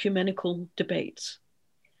and ecumenical debates.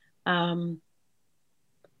 I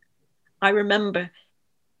remember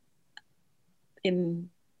in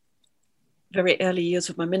very early years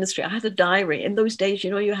of my ministry, I had a diary. In those days,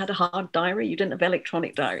 you had a hard diary. You didn't have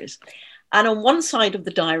electronic diaries. And on one side of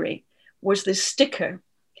the diary was this sticker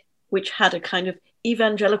which had a kind of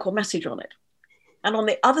evangelical message on it. And on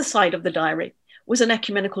the other side of the diary was an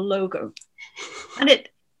ecumenical logo. And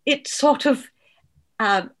it sort of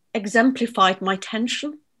exemplified my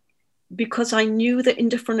tension, because I knew that in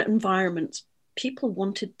different environments, people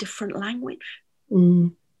wanted different language.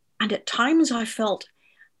 And at times I felt,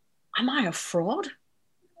 am I a fraud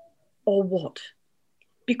or what?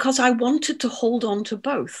 Because I wanted to hold on to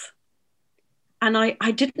both. And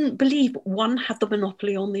I didn't believe one had the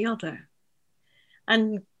monopoly on the other.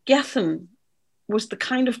 And Gethin was the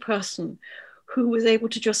kind of person who was able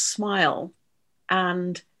to just smile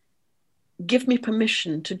and give me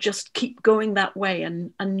permission to just keep going that way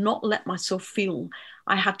and not let myself feel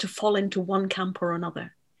I had to fall into one camp or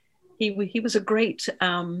another. He was a great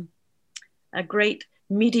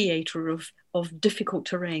mediator of difficult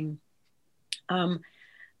terrain.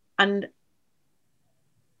 And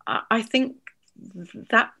I think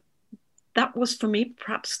that was for me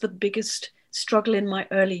perhaps the biggest struggle in my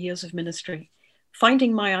early years of ministry,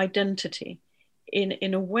 finding my identity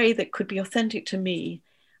in a way that could be authentic to me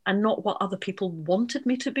and not what other people wanted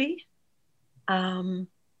me to be. I'm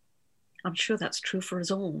sure that's true for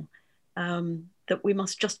us all, that we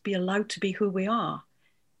must just be allowed to be who we are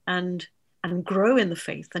and grow in the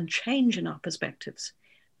faith and change in our perspectives,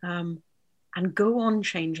 and go on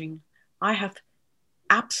changing. I have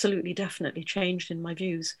absolutely, definitely changed in my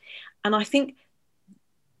views. And I think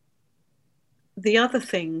the other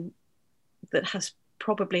thing that has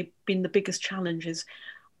probably been the biggest challenge is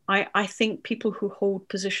I think people who hold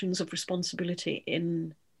positions of responsibility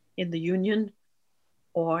in the union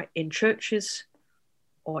or in churches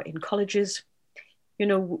or in colleges, you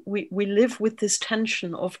know, we live with this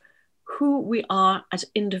tension of who we are as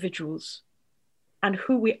individuals and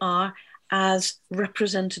who we are as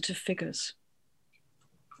representative figures,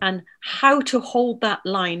 and how to hold that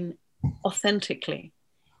line authentically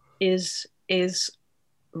is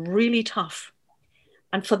really tough.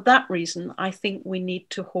 And for that reason, I think we need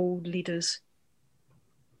to hold leaders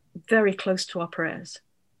very close to our prayers,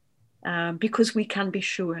 because we can be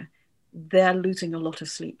sure they're losing a lot of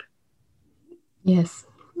sleep. Yes,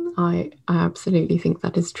 I absolutely think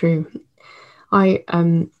that is true. I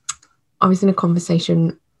was in a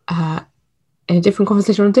conversation, on a different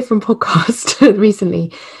podcast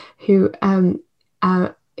recently, who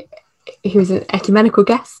was an ecumenical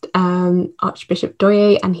guest, Archbishop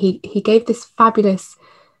Doye, and he gave this fabulous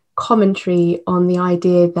commentary on the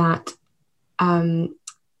idea that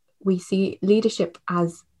we see leadership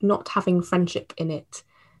as not having friendship in it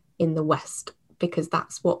in the West, because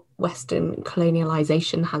that's what Western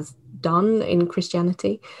colonialization has done in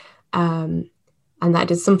Christianity, and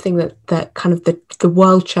that is something that kind of the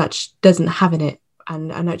world church doesn't have in it,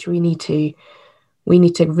 and actually we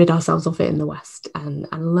need to rid ourselves of it in the West and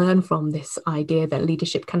learn from this idea that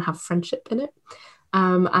leadership can have friendship in it.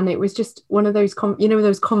 And it was just one of those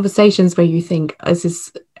those conversations where you think, this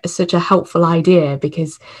is such a helpful idea,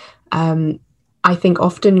 because I think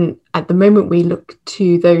often at the moment we look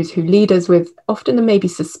to those who lead us with often maybe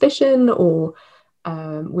suspicion or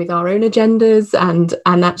with our own agendas,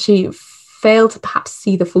 and actually fail to perhaps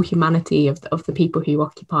see the full humanity of the people who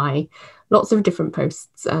occupy lots of different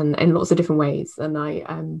posts and in lots of different ways. And I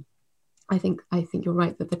think you're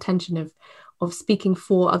right that the tension of speaking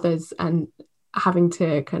for others and having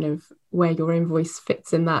to kind of where your own voice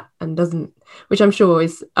fits in that and doesn't, which I'm sure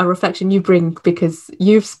is a reflection you bring because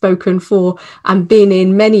you've spoken for and been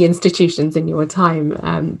in many institutions in your time,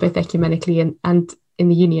 both ecumenically and in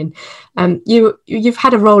the union. You've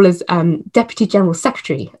had a role as Deputy General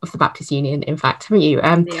Secretary of the Baptist Union, in fact, haven't you?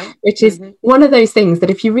 Yeah. Which is one of those things that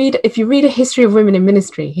if you read a history of women in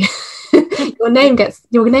ministry, your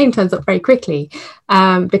name turns up very quickly,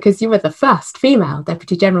 because you were the first female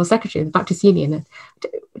Deputy General Secretary of the Baptist Union. And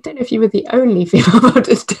I don't know if you were the only female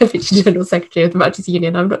Deputy General Secretary of the Baptist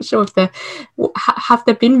Union. I'm not sure if have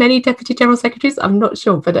there been many Deputy General Secretaries. I'm not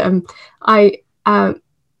sure, but I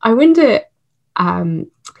wonder.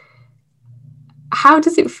 How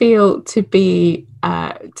does it feel to be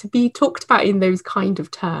talked about in those kind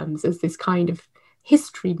of terms as this kind of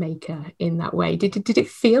history maker in that way? Did it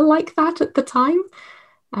feel like that at the time?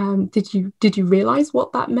 Did you realize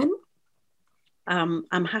what that meant?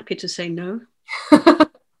 I'm happy to say no.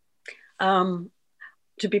 To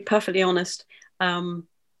be perfectly honest, I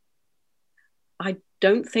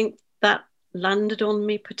don't think that landed on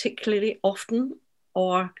me particularly often,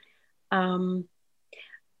 or and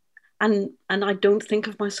I don't think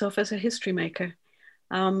of myself as a history maker.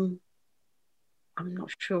 I'm not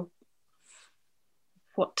sure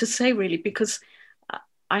what to say really, because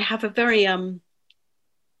I have a very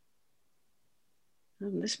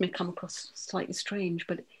this may come across slightly strange,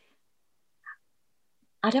 but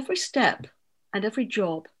at every step and every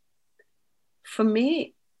job, for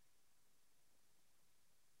me,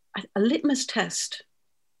 a litmus test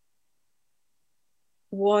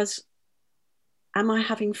was, am I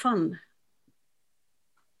having fun?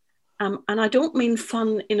 And I don't mean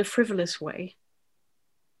fun in a frivolous way,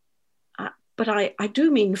 but I do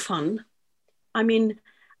mean fun. I mean,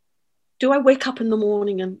 do I wake up in the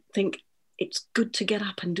morning and think, it's good to get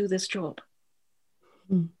up and do this job?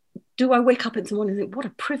 Do I wake up in the morning and think, what a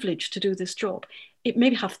privilege to do this job? It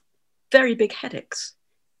may have very big headaches.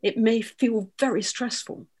 It may feel very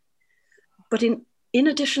stressful. But in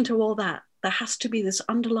addition to all that, there has to be this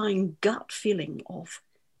underlying gut feeling of,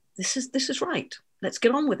 this is right. Let's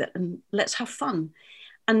get on with it and let's have fun.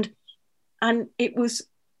 And it was,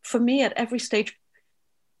 for me, at every stage,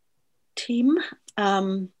 team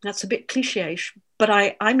That's a bit cliche-ish, but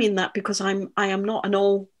I mean that because I am not an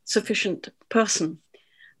all-sufficient person.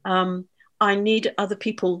 I need other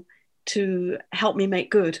people to help me make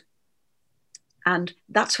good. And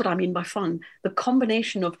that's what I mean by fun. The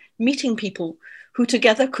combination of meeting people who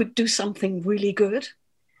together could do something really good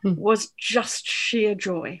was just sheer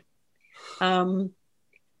joy.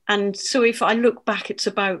 And so if I look back, it's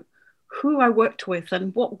about who I worked with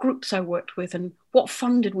and what groups I worked with and what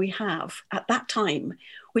fun did we have at that time,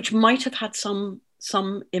 which might have had some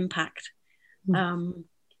impact.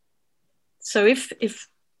 So if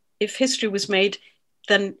history was made,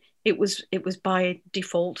 then it was by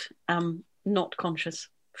default, not conscious,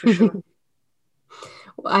 for sure.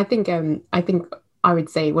 I think I would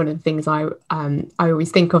say one of the things I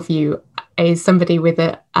always think of you is somebody with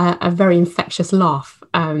a very infectious laugh,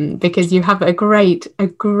 because you have a great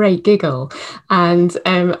giggle, and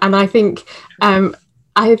I think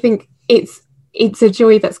it's a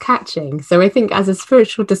joy that's catching. So I think as a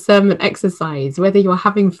spiritual discernment exercise, whether you're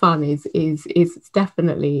having fun is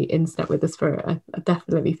definitely in step with the spirit. I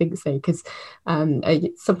definitely think so, because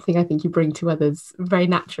it's something I think you bring to others very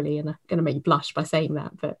naturally, and I'm going to make you blush by saying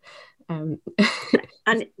that, but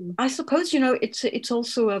and I suppose, it's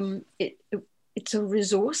also it's a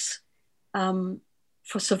resource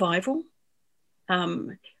for survival.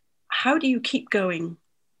 How do you keep going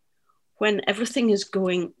when everything is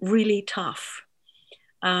going really tough?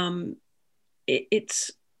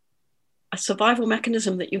 It's a survival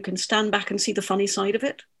mechanism that you can stand back and see the funny side of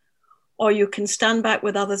it, or you can stand back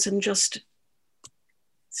with others and just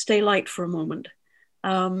stay light for a moment.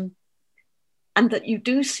 And that you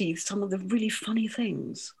do see some of the really funny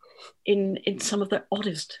things in some of the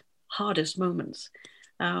oddest, hardest moments.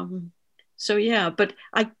 So yeah, but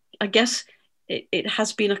I guess it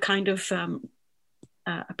has been a kind of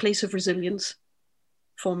a place of resilience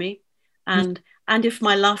for me. And if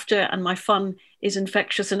my laughter and my fun is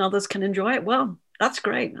infectious and others can enjoy it, well, that's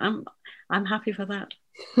great. I'm happy for that.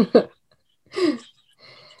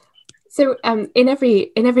 So in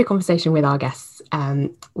every conversation with our guests,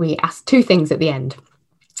 we ask two things at the end.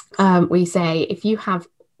 We say, if you have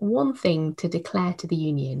one thing to declare to the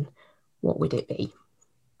union, what would it be?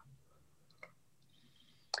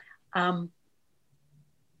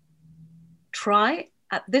 Try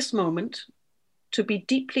at this moment to be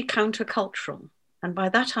deeply countercultural. And by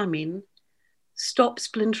that I mean, stop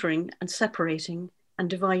splintering and separating and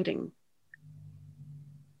dividing.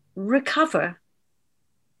 Recover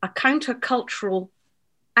a countercultural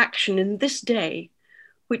action in this day,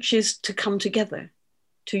 which is to come together,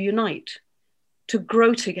 to unite, to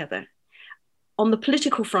grow together. On the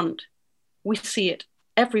political front, we see it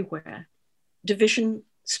everywhere. Division,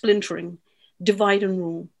 splintering, divide and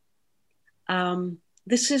rule.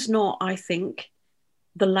 This is not, I think,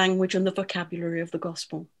 the language and the vocabulary of the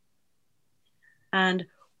gospel. And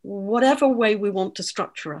whatever way we want to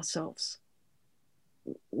structure ourselves,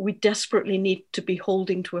 we desperately need to be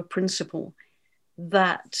holding to a principle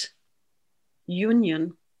that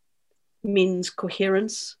union means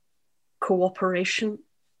coherence, cooperation,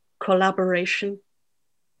 collaboration,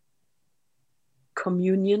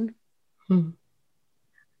 communion.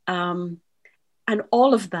 And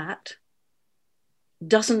all of that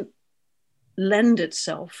doesn't lend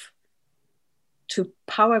itself to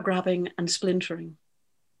power grabbing and splintering,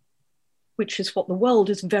 which is what the world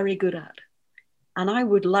is very good at. And I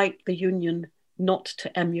would like the union not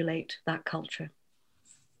to emulate that culture.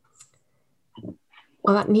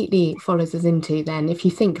 Well, that neatly follows us into then, if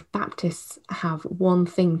you think Baptists have one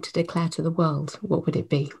thing to declare to the world, what would it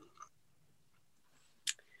be?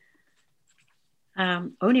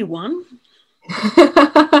 Only one.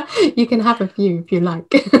 You can have a few if you like.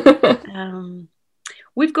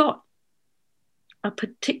 We've got a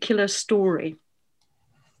particular story.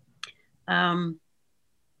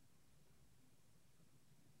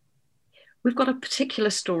 We've got a particular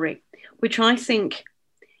story, which I think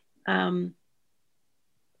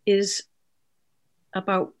is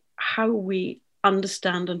about how we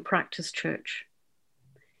understand and practice church.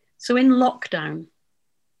 So in lockdown,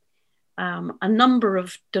 a number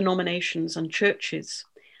of denominations and churches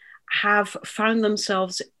have found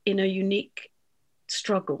themselves in a unique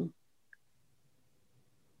struggle.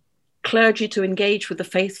 Clergy to engage with the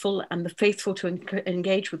faithful and the faithful to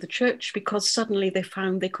engage with the church, because suddenly they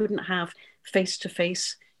found they couldn't have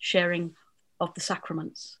face-to-face sharing of the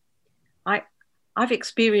sacraments. I've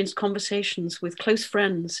experienced conversations with close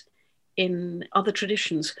friends in other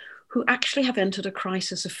traditions who actually have entered a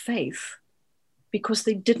crisis of faith because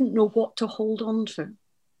they didn't know what to hold on to.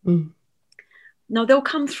 Now they'll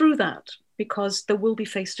come through that because there will be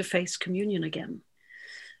face-to-face communion again.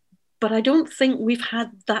 But I don't think we've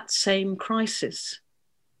had that same crisis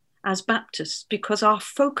as Baptists, because our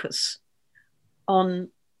focus on,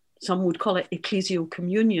 some would call it ecclesial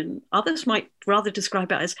communion, others might rather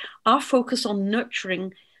describe it as our focus on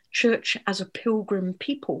nurturing church as a pilgrim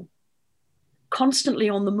people, constantly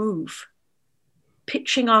on the move,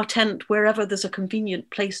 pitching our tent wherever there's a convenient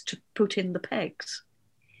place to put in the pegs,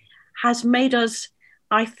 has made us,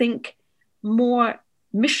 I think, more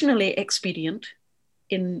missionally expedient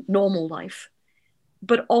in normal life,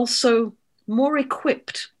 but also more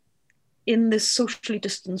equipped in this socially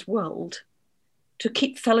distanced world to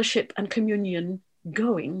keep fellowship and communion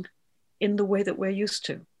going in the way that we're used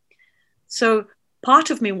to. So part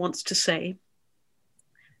of me wants to say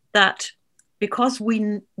that because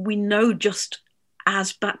we know, just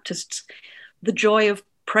as Baptists, the joy of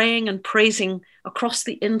praying and praising across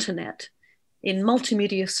the internet, in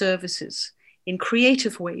multimedia services, in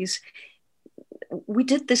creative ways, we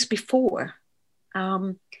did this before.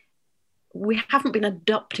 We haven't been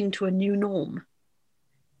adapting to a new norm.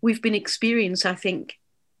 We've been experiencing, I think,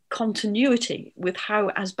 continuity with how,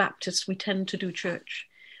 as Baptists, we tend to do church,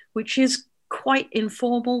 which is quite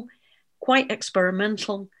informal, quite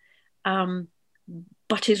experimental,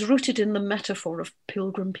 but is rooted in the metaphor of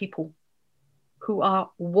pilgrim people who are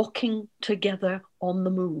walking together on the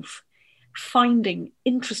move, finding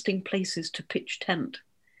interesting places to pitch tent,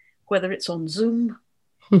 whether it's on Zoom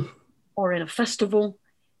or in a festival.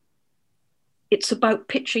 It's about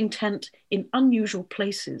pitching tent in unusual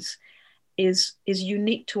places is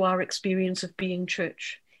unique to our experience of being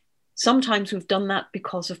church. Sometimes we've done that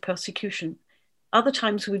because of persecution. Other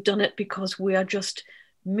times we've done it because we are just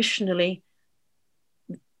missionally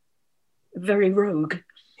very rogue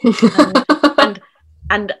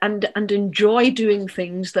and enjoy doing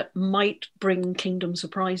things that might bring kingdom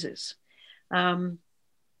surprises. And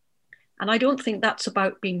I don't think that's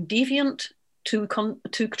about being deviant to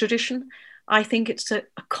tradition. I think it's a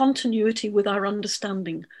continuity with our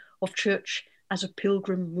understanding of church as a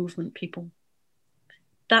pilgrim movement people.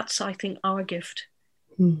 That's, I think, our gift,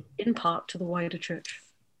 in part, to the wider church.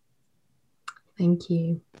 Thank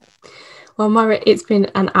you. Well, Myra, it's been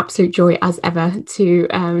an absolute joy as ever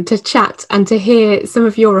to chat and to hear some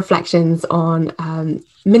of your reflections on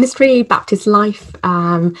ministry, Baptist life,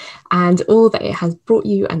 and all that it has brought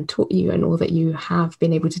you and taught you, and all that you have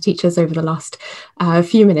been able to teach us over the last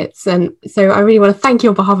few minutes. And so I really want to thank you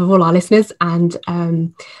on behalf of all our listeners, and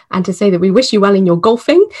to say that we wish you well in your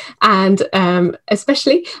golfing, and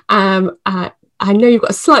especially I know you've got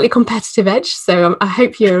a slightly competitive edge, so I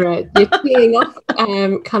hope you're teeing off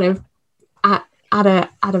kind of at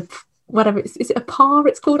a whatever, is it a par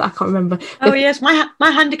it's called? I can't remember. Oh yes, my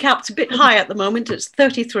handicap's a bit high at the moment. It's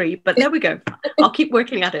 33, but there we go. I'll keep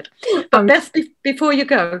working at it. But Beth, before you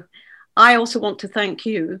go, I also want to thank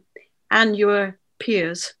you and your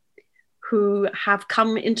peers who have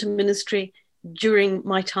come into ministry during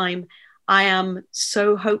my time. I am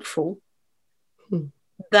so hopeful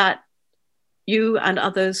that you and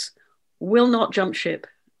others will not jump ship,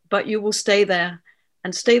 but you will stay there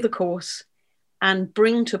and stay the course and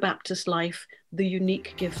bring to Baptist life the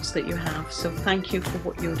unique gifts that you have. So thank you for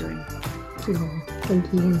what you're doing. Oh,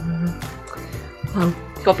 thank you. Well,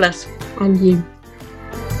 God bless. And you.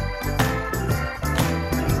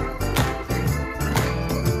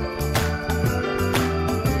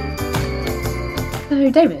 So,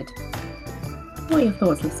 David, what are your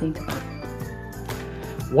thoughts listening to that?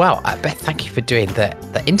 Well, Beth, thank you for doing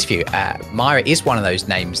the interview. Myra is one of those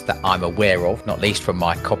names that I'm aware of, not least from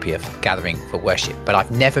my copy of Gathering for Worship. But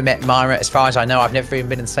I've never met Myra. As far as I know, I've never even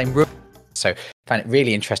been in the same room. So I found it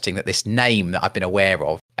really interesting that this name that I've been aware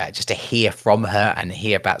of, just to hear from her and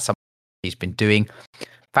hear about something she's been doing.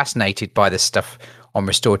 Fascinated by this stuff on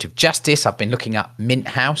restorative justice. I've been looking up Mint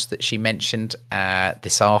House that she mentioned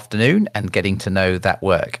this afternoon and getting to know that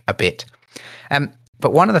work a bit.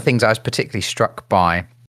 But one of the things I was particularly struck by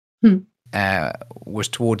was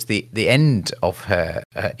towards the end of her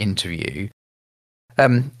interview,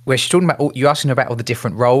 where she's talking about, you asking her about all the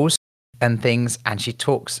different roles and things, and she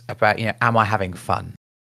talks about, am I having fun,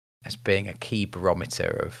 as being a key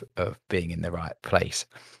barometer of being in the right place.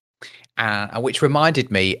 Which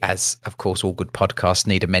reminded me, as of course all good podcasts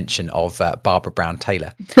need a mention of Barbara Brown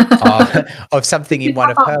Taylor, of something in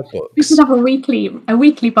one of her books. We should have a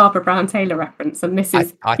weekly Barbara Brown Taylor reference, and this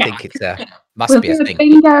is. I think it's must be a thing.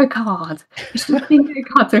 Bingo card. We should have a bingo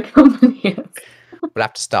card to accompany us. We'll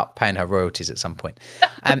have to start paying her royalties at some point.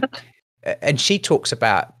 And she talks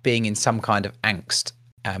about being in some kind of angst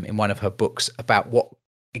in one of her books about what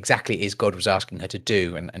exactly it is God was asking her to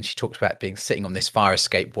do. And she talks about sitting on this fire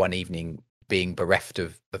escape one evening being bereft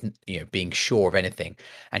of being sure of anything.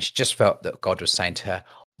 And she just felt that God was saying to her,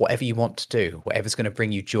 whatever you want to do, whatever's going to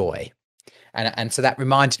bring you joy. And so that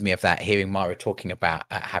reminded me of that, hearing Myra talking about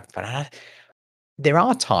having fun. There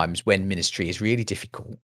are times when ministry is really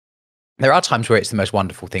difficult. There are times where it's the most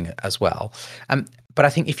wonderful thing as well. But I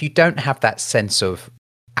think if you don't have that sense of,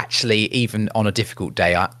 actually, even on a difficult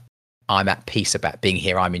day, I'm at peace about being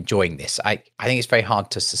here, I'm enjoying this, I think it's very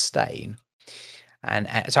hard to sustain. And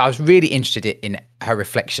so I was really interested in her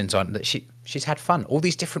reflections on that. She's had fun, all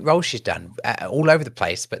these different roles she's done all over the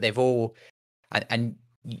place, but they've all, and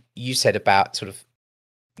you said about sort of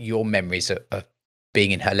your memories of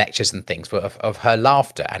being in her lectures and things, of her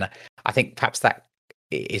laughter. And I think perhaps that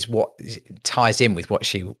is what ties in with what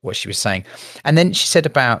she was saying. And then she said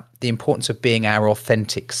about the importance of being our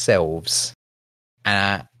authentic selves.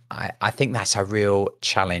 And I think that's a real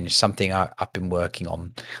challenge, something I've been working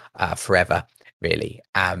on forever, really.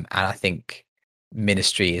 And I think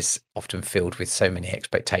ministry is often filled with so many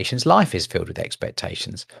expectations. Life is filled with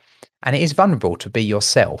expectations, and it is vulnerable to be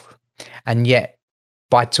yourself. And yet,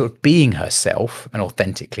 by sort of being herself and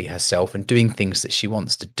authentically herself and doing things that she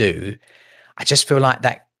wants to do, I just feel like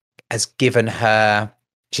that has given her,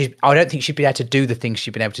 I don't think she'd be able to do the things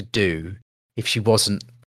she'd been able to do if she wasn't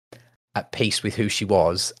at peace with who she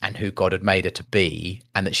was and who God had made her to be,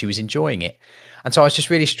 and that she was enjoying it. And so I was just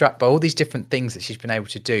really struck by all these different things that she's been able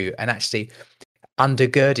to do. And actually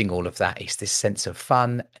undergirding all of that is this sense of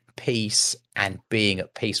fun, peace, and being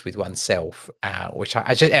at peace with oneself, which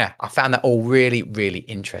I found that all really, really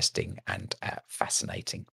interesting and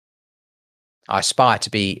fascinating. I aspire to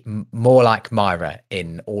be more like Myra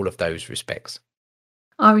in all of those respects.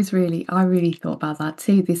 I really thought about that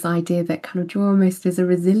too. This idea that kind of draw almost as a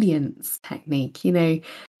resilience technique, that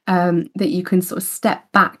you can sort of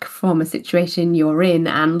step back from a situation you're in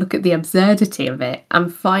and look at the absurdity of it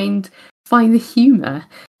and find the humour.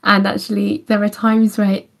 And actually, there are times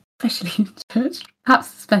where, especially in church,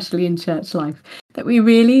 perhaps especially in church life, that we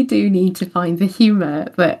really do need to find the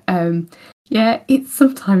humour. But it's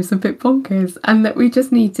sometimes a bit bonkers, and that we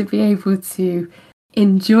just need to be able to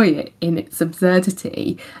enjoy it in its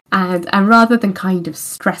absurdity, and rather than kind of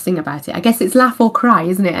stressing about it. I guess it's laugh or cry,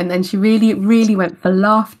 isn't it? And then she really went for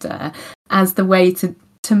laughter as the way to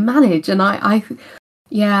manage. And I've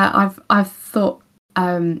thought,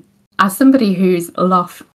 as somebody whose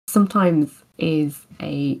laugh sometimes is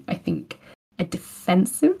I think a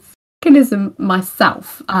defensive mechanism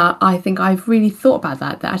myself, I think I've really thought about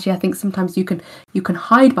that actually I think sometimes you can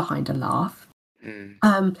hide behind a laugh.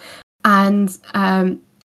 And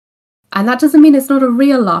that doesn't mean it's not a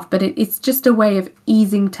real laugh, but it's just a way of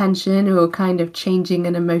easing tension or kind of changing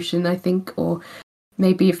an emotion, I think. Or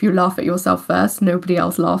maybe if you laugh at yourself first, nobody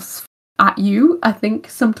else laughs at you. I think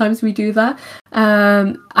sometimes we do that.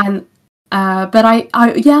 But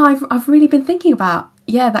I've really been thinking about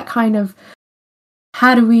that kind of,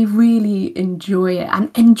 how do we really enjoy it, and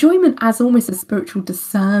enjoyment as almost a spiritual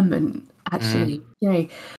discernment, actually.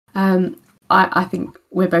 I think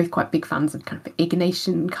we're both quite big fans of kind of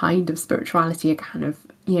Ignatian kind of spirituality, a kind of,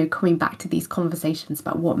 coming back to these conversations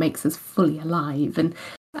about what makes us fully alive. And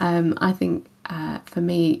I think for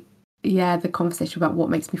me, the conversation about what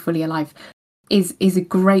makes me fully alive is a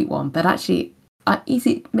great one. But actually, is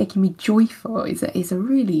it making me joyful? Is a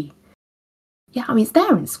really, it's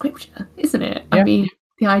there in Scripture, isn't it? Yeah. I mean,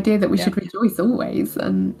 the idea that we should rejoice always.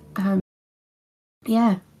 And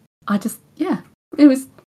it was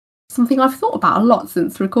something I've thought about a lot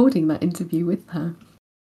since recording that interview with her.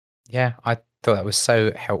 Yeah, I thought that was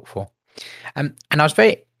so helpful. And I was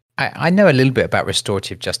I know a little bit about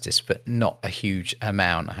restorative justice, but not a huge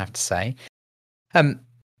amount, I have to say.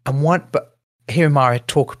 But hearing Myra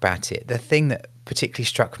talk about it, the thing that particularly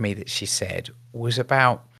struck me that she said was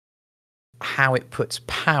about how it puts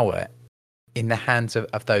power in the hands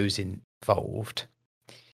of those involved.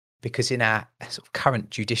 Because in our sort of current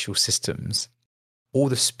judicial systems, all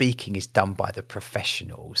the speaking is done by the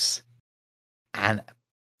professionals. And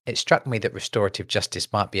it struck me that restorative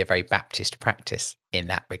justice might be a very Baptist practice in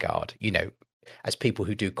that regard. As people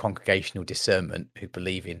who do congregational discernment, who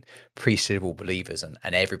believe in pre-civil believers and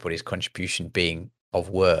everybody's contribution being of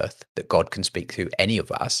worth, that God can speak through any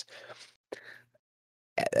of us,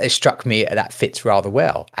 it struck me that fits rather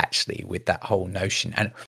well, actually, with that whole notion.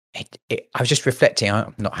 And I was just reflecting,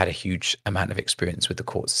 I've not had a huge amount of experience with the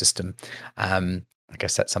court system. I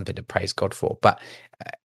guess that's something to praise God for, but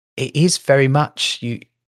it is very much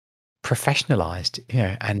professionalized,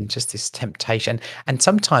 and just this temptation. And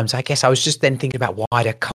sometimes I guess I was just then thinking about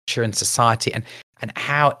wider culture and society and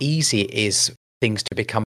how easy it is things to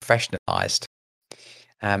become professionalized,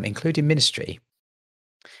 including ministry.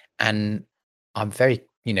 And I'm very,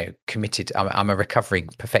 committed. I'm a recovering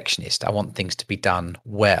perfectionist. I want things to be done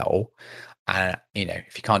well. And,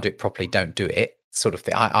 if you can't do it properly, don't do it, sort of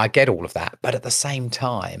thing. I get all of that. But at the same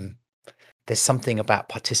time, there's something about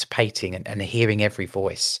participating and hearing every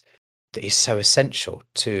voice that is so essential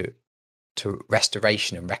to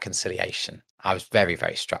restoration and reconciliation. I was very,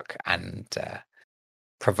 very struck and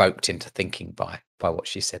provoked into thinking by what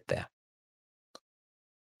she said there.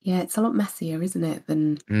 Yeah, it's a lot messier, isn't it,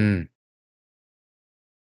 than Mm.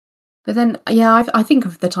 But then, yeah, I think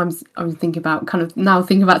of the times I'm thinking about, kind of now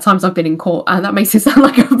thinking about times I've been in court, and that makes it sound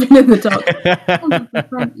like I've been in the dark.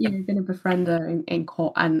 Been a befriender in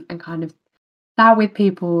court, and kind of that with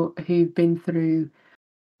people who've been through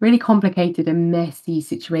really complicated and messy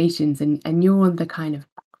situations, and you're on the kind of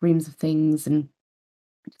back rooms of things, and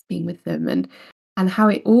just being with them, and how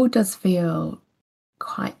it all does feel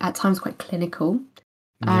quite, at times, quite clinical.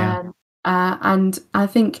 Yeah. And I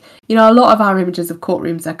think, a lot of our images of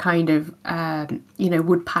courtrooms are kind of,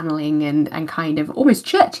 wood paneling and kind of almost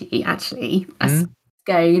churchy, actually, as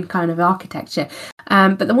going kind of architecture.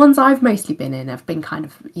 But the ones I've mostly been in have been kind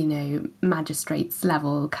of, magistrates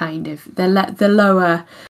level, kind of the lower,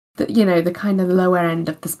 the kind of lower end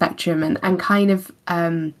of the spectrum, and kind of,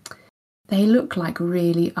 they look like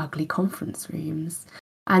really ugly conference rooms.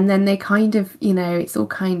 And then they kind of, it's all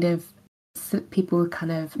kind of, people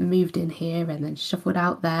kind of moved in here and then shuffled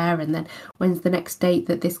out there, and then when's the next date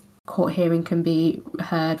that this court hearing can be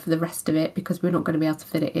heard for the rest of it, because we're not going to be able to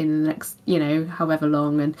fit it in the next, however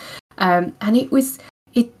long. And I think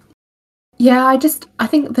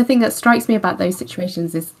the thing that strikes me about those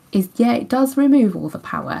situations is it does remove all the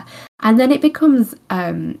power, and then it becomes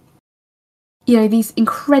these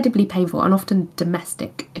incredibly painful and often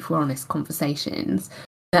domestic, if we're honest, conversations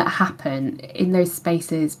that happen in those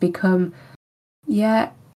spaces become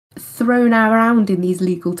thrown around in these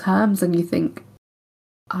legal terms, and you think,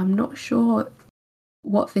 I'm not sure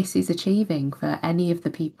what this is achieving for any of the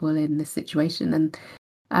people in this situation, and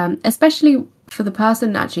especially for the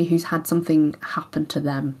person actually who's had something happen to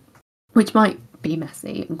them, which might be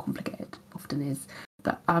messy and complicated, often is,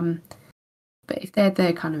 but if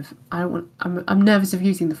they're kind of, I'm nervous of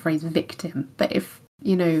using the phrase victim, but if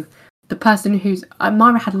the person who's,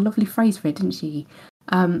 Myra had a lovely phrase for it, didn't she?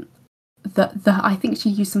 I think she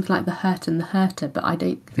used something like the hurt and the hurter, but I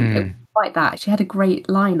don't think it was like that. She had a great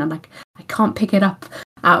line, and I can't pick it up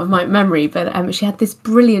out of my memory, but she had this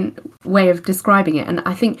brilliant way of describing it. And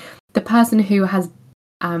I think the person who has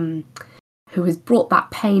brought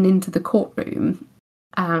that pain into the courtroom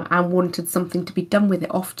and wanted something to be done with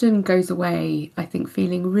it often goes away, I think,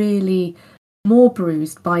 feeling really more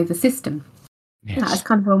bruised by the system. Yes. That has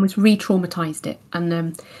kind of almost re-traumatized it,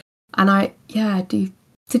 and I do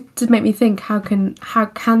to make me think, how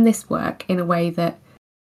can this work in a way that,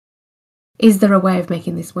 is there a way of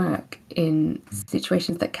making this work in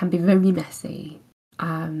situations that can be very messy?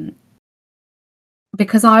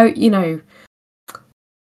 Because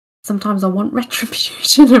sometimes I want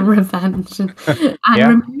retribution and revenge and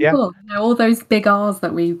removal. All those big R's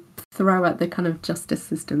that we throw at the kind of justice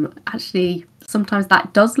system. Actually, sometimes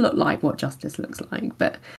that does look like what justice looks like,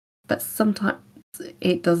 but sometimes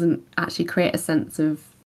it doesn't actually create a sense of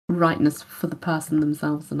rightness for the person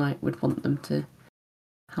themselves, and I would want them to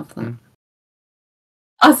have that.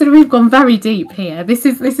 So we've gone very deep here. This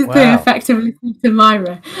is wow. The effect of listening to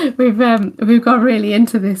Myra. We've gone really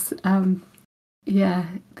into this.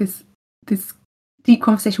 This deep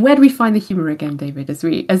conversation. Where do we find the humour again, David, as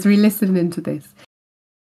we listen into this?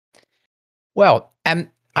 Well, I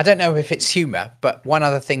don't know if it's humour, but one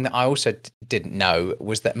other thing that I also didn't know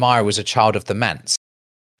was that Myra was a child of the Manse,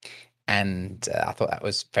 and I thought that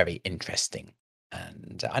was very interesting.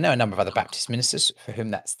 And I know a number of other Baptist ministers for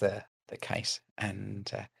whom that's the case,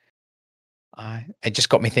 and it just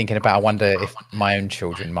got me thinking about, I wonder if my own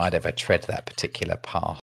children might ever tread that particular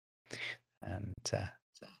path. And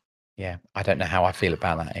I don't know how I feel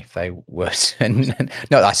about that if they were. Not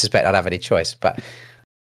that I suspect I'd have any choice, but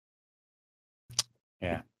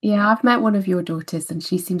yeah, I've met one of your daughters, and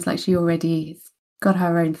she seems like she already got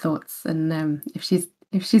her own thoughts, and if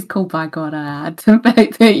she's called by God, I had to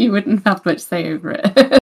bet that you wouldn't have much say over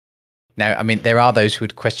it. No, I mean, there are those who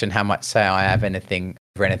would question how much say I have anything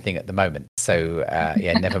at the moment. So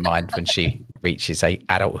never mind when she reaches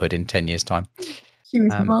adulthood in 10 years' time. She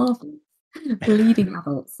was marvelous, leading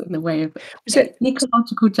adults in the way of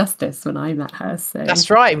ecological justice when I met her. So that's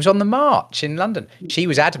right. It was on the march in London. She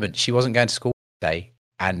was adamant she wasn't going to school today,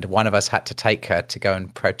 and one of us had to take her to go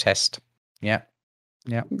and protest. Yeah.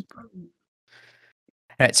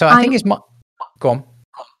 Right, so I think it's go on.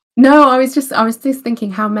 No, I was just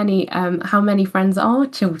thinking how many friends are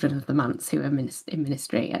children of the manse who are in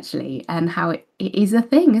ministry actually, and how it is a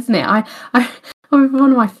thing, isn't it? I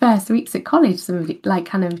one of my first weeks at college, somebody like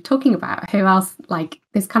kind of talking about who else, like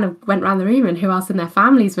this kind of went around the room, and who else in their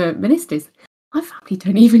families were ministers. My family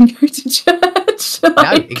don't even go to church.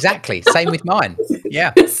 No, exactly. Same with mine.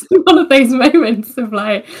 Yeah. It's one of those moments of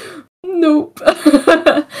like, nope.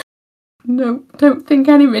 No, don't think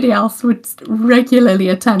anybody else would regularly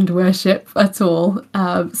attend worship at all.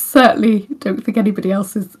 Certainly don't think anybody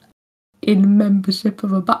else is in membership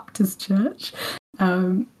of a Baptist church.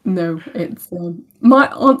 No, it's my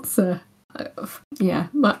answer.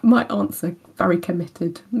 My aunt's a very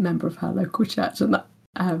committed member of her local church, and that,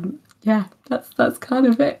 that's kind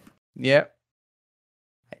of it. Yeah,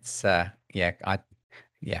 it's a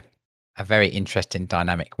very interesting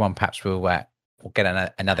dynamic. One perhaps we'll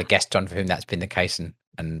get another guest on for whom that's been the case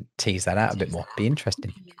and tease that out a bit more. Be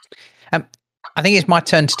interesting. I think it's my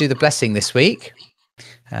turn to do the blessing this week.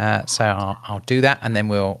 So I'll do that, and then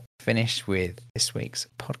we'll finish with this week's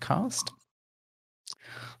podcast.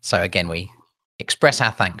 So again, we express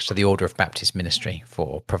our thanks to the Order of Baptist Ministry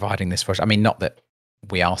for providing this for us. I mean, not that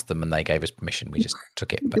we asked them and they gave us permission, we just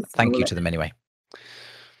took it, but thank you to them anyway.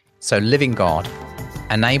 So, living God,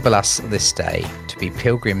 enable us this day to be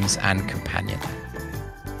pilgrims and companion,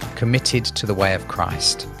 committed to the way of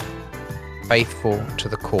Christ, faithful to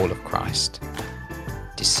the call of Christ,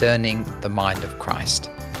 discerning the mind of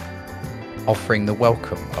Christ, offering the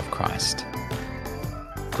welcome of Christ,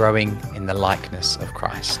 growing in the likeness of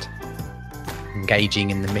Christ, engaging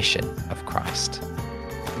in the mission of Christ,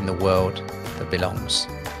 in the world that belongs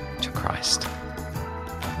to Christ.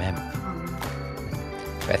 Amen.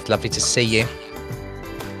 Beth, lovely to see you.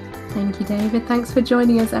 Thank you, David. Thanks for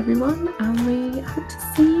joining us, everyone, and we hope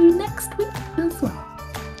to see you next week as well.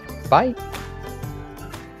 Bye.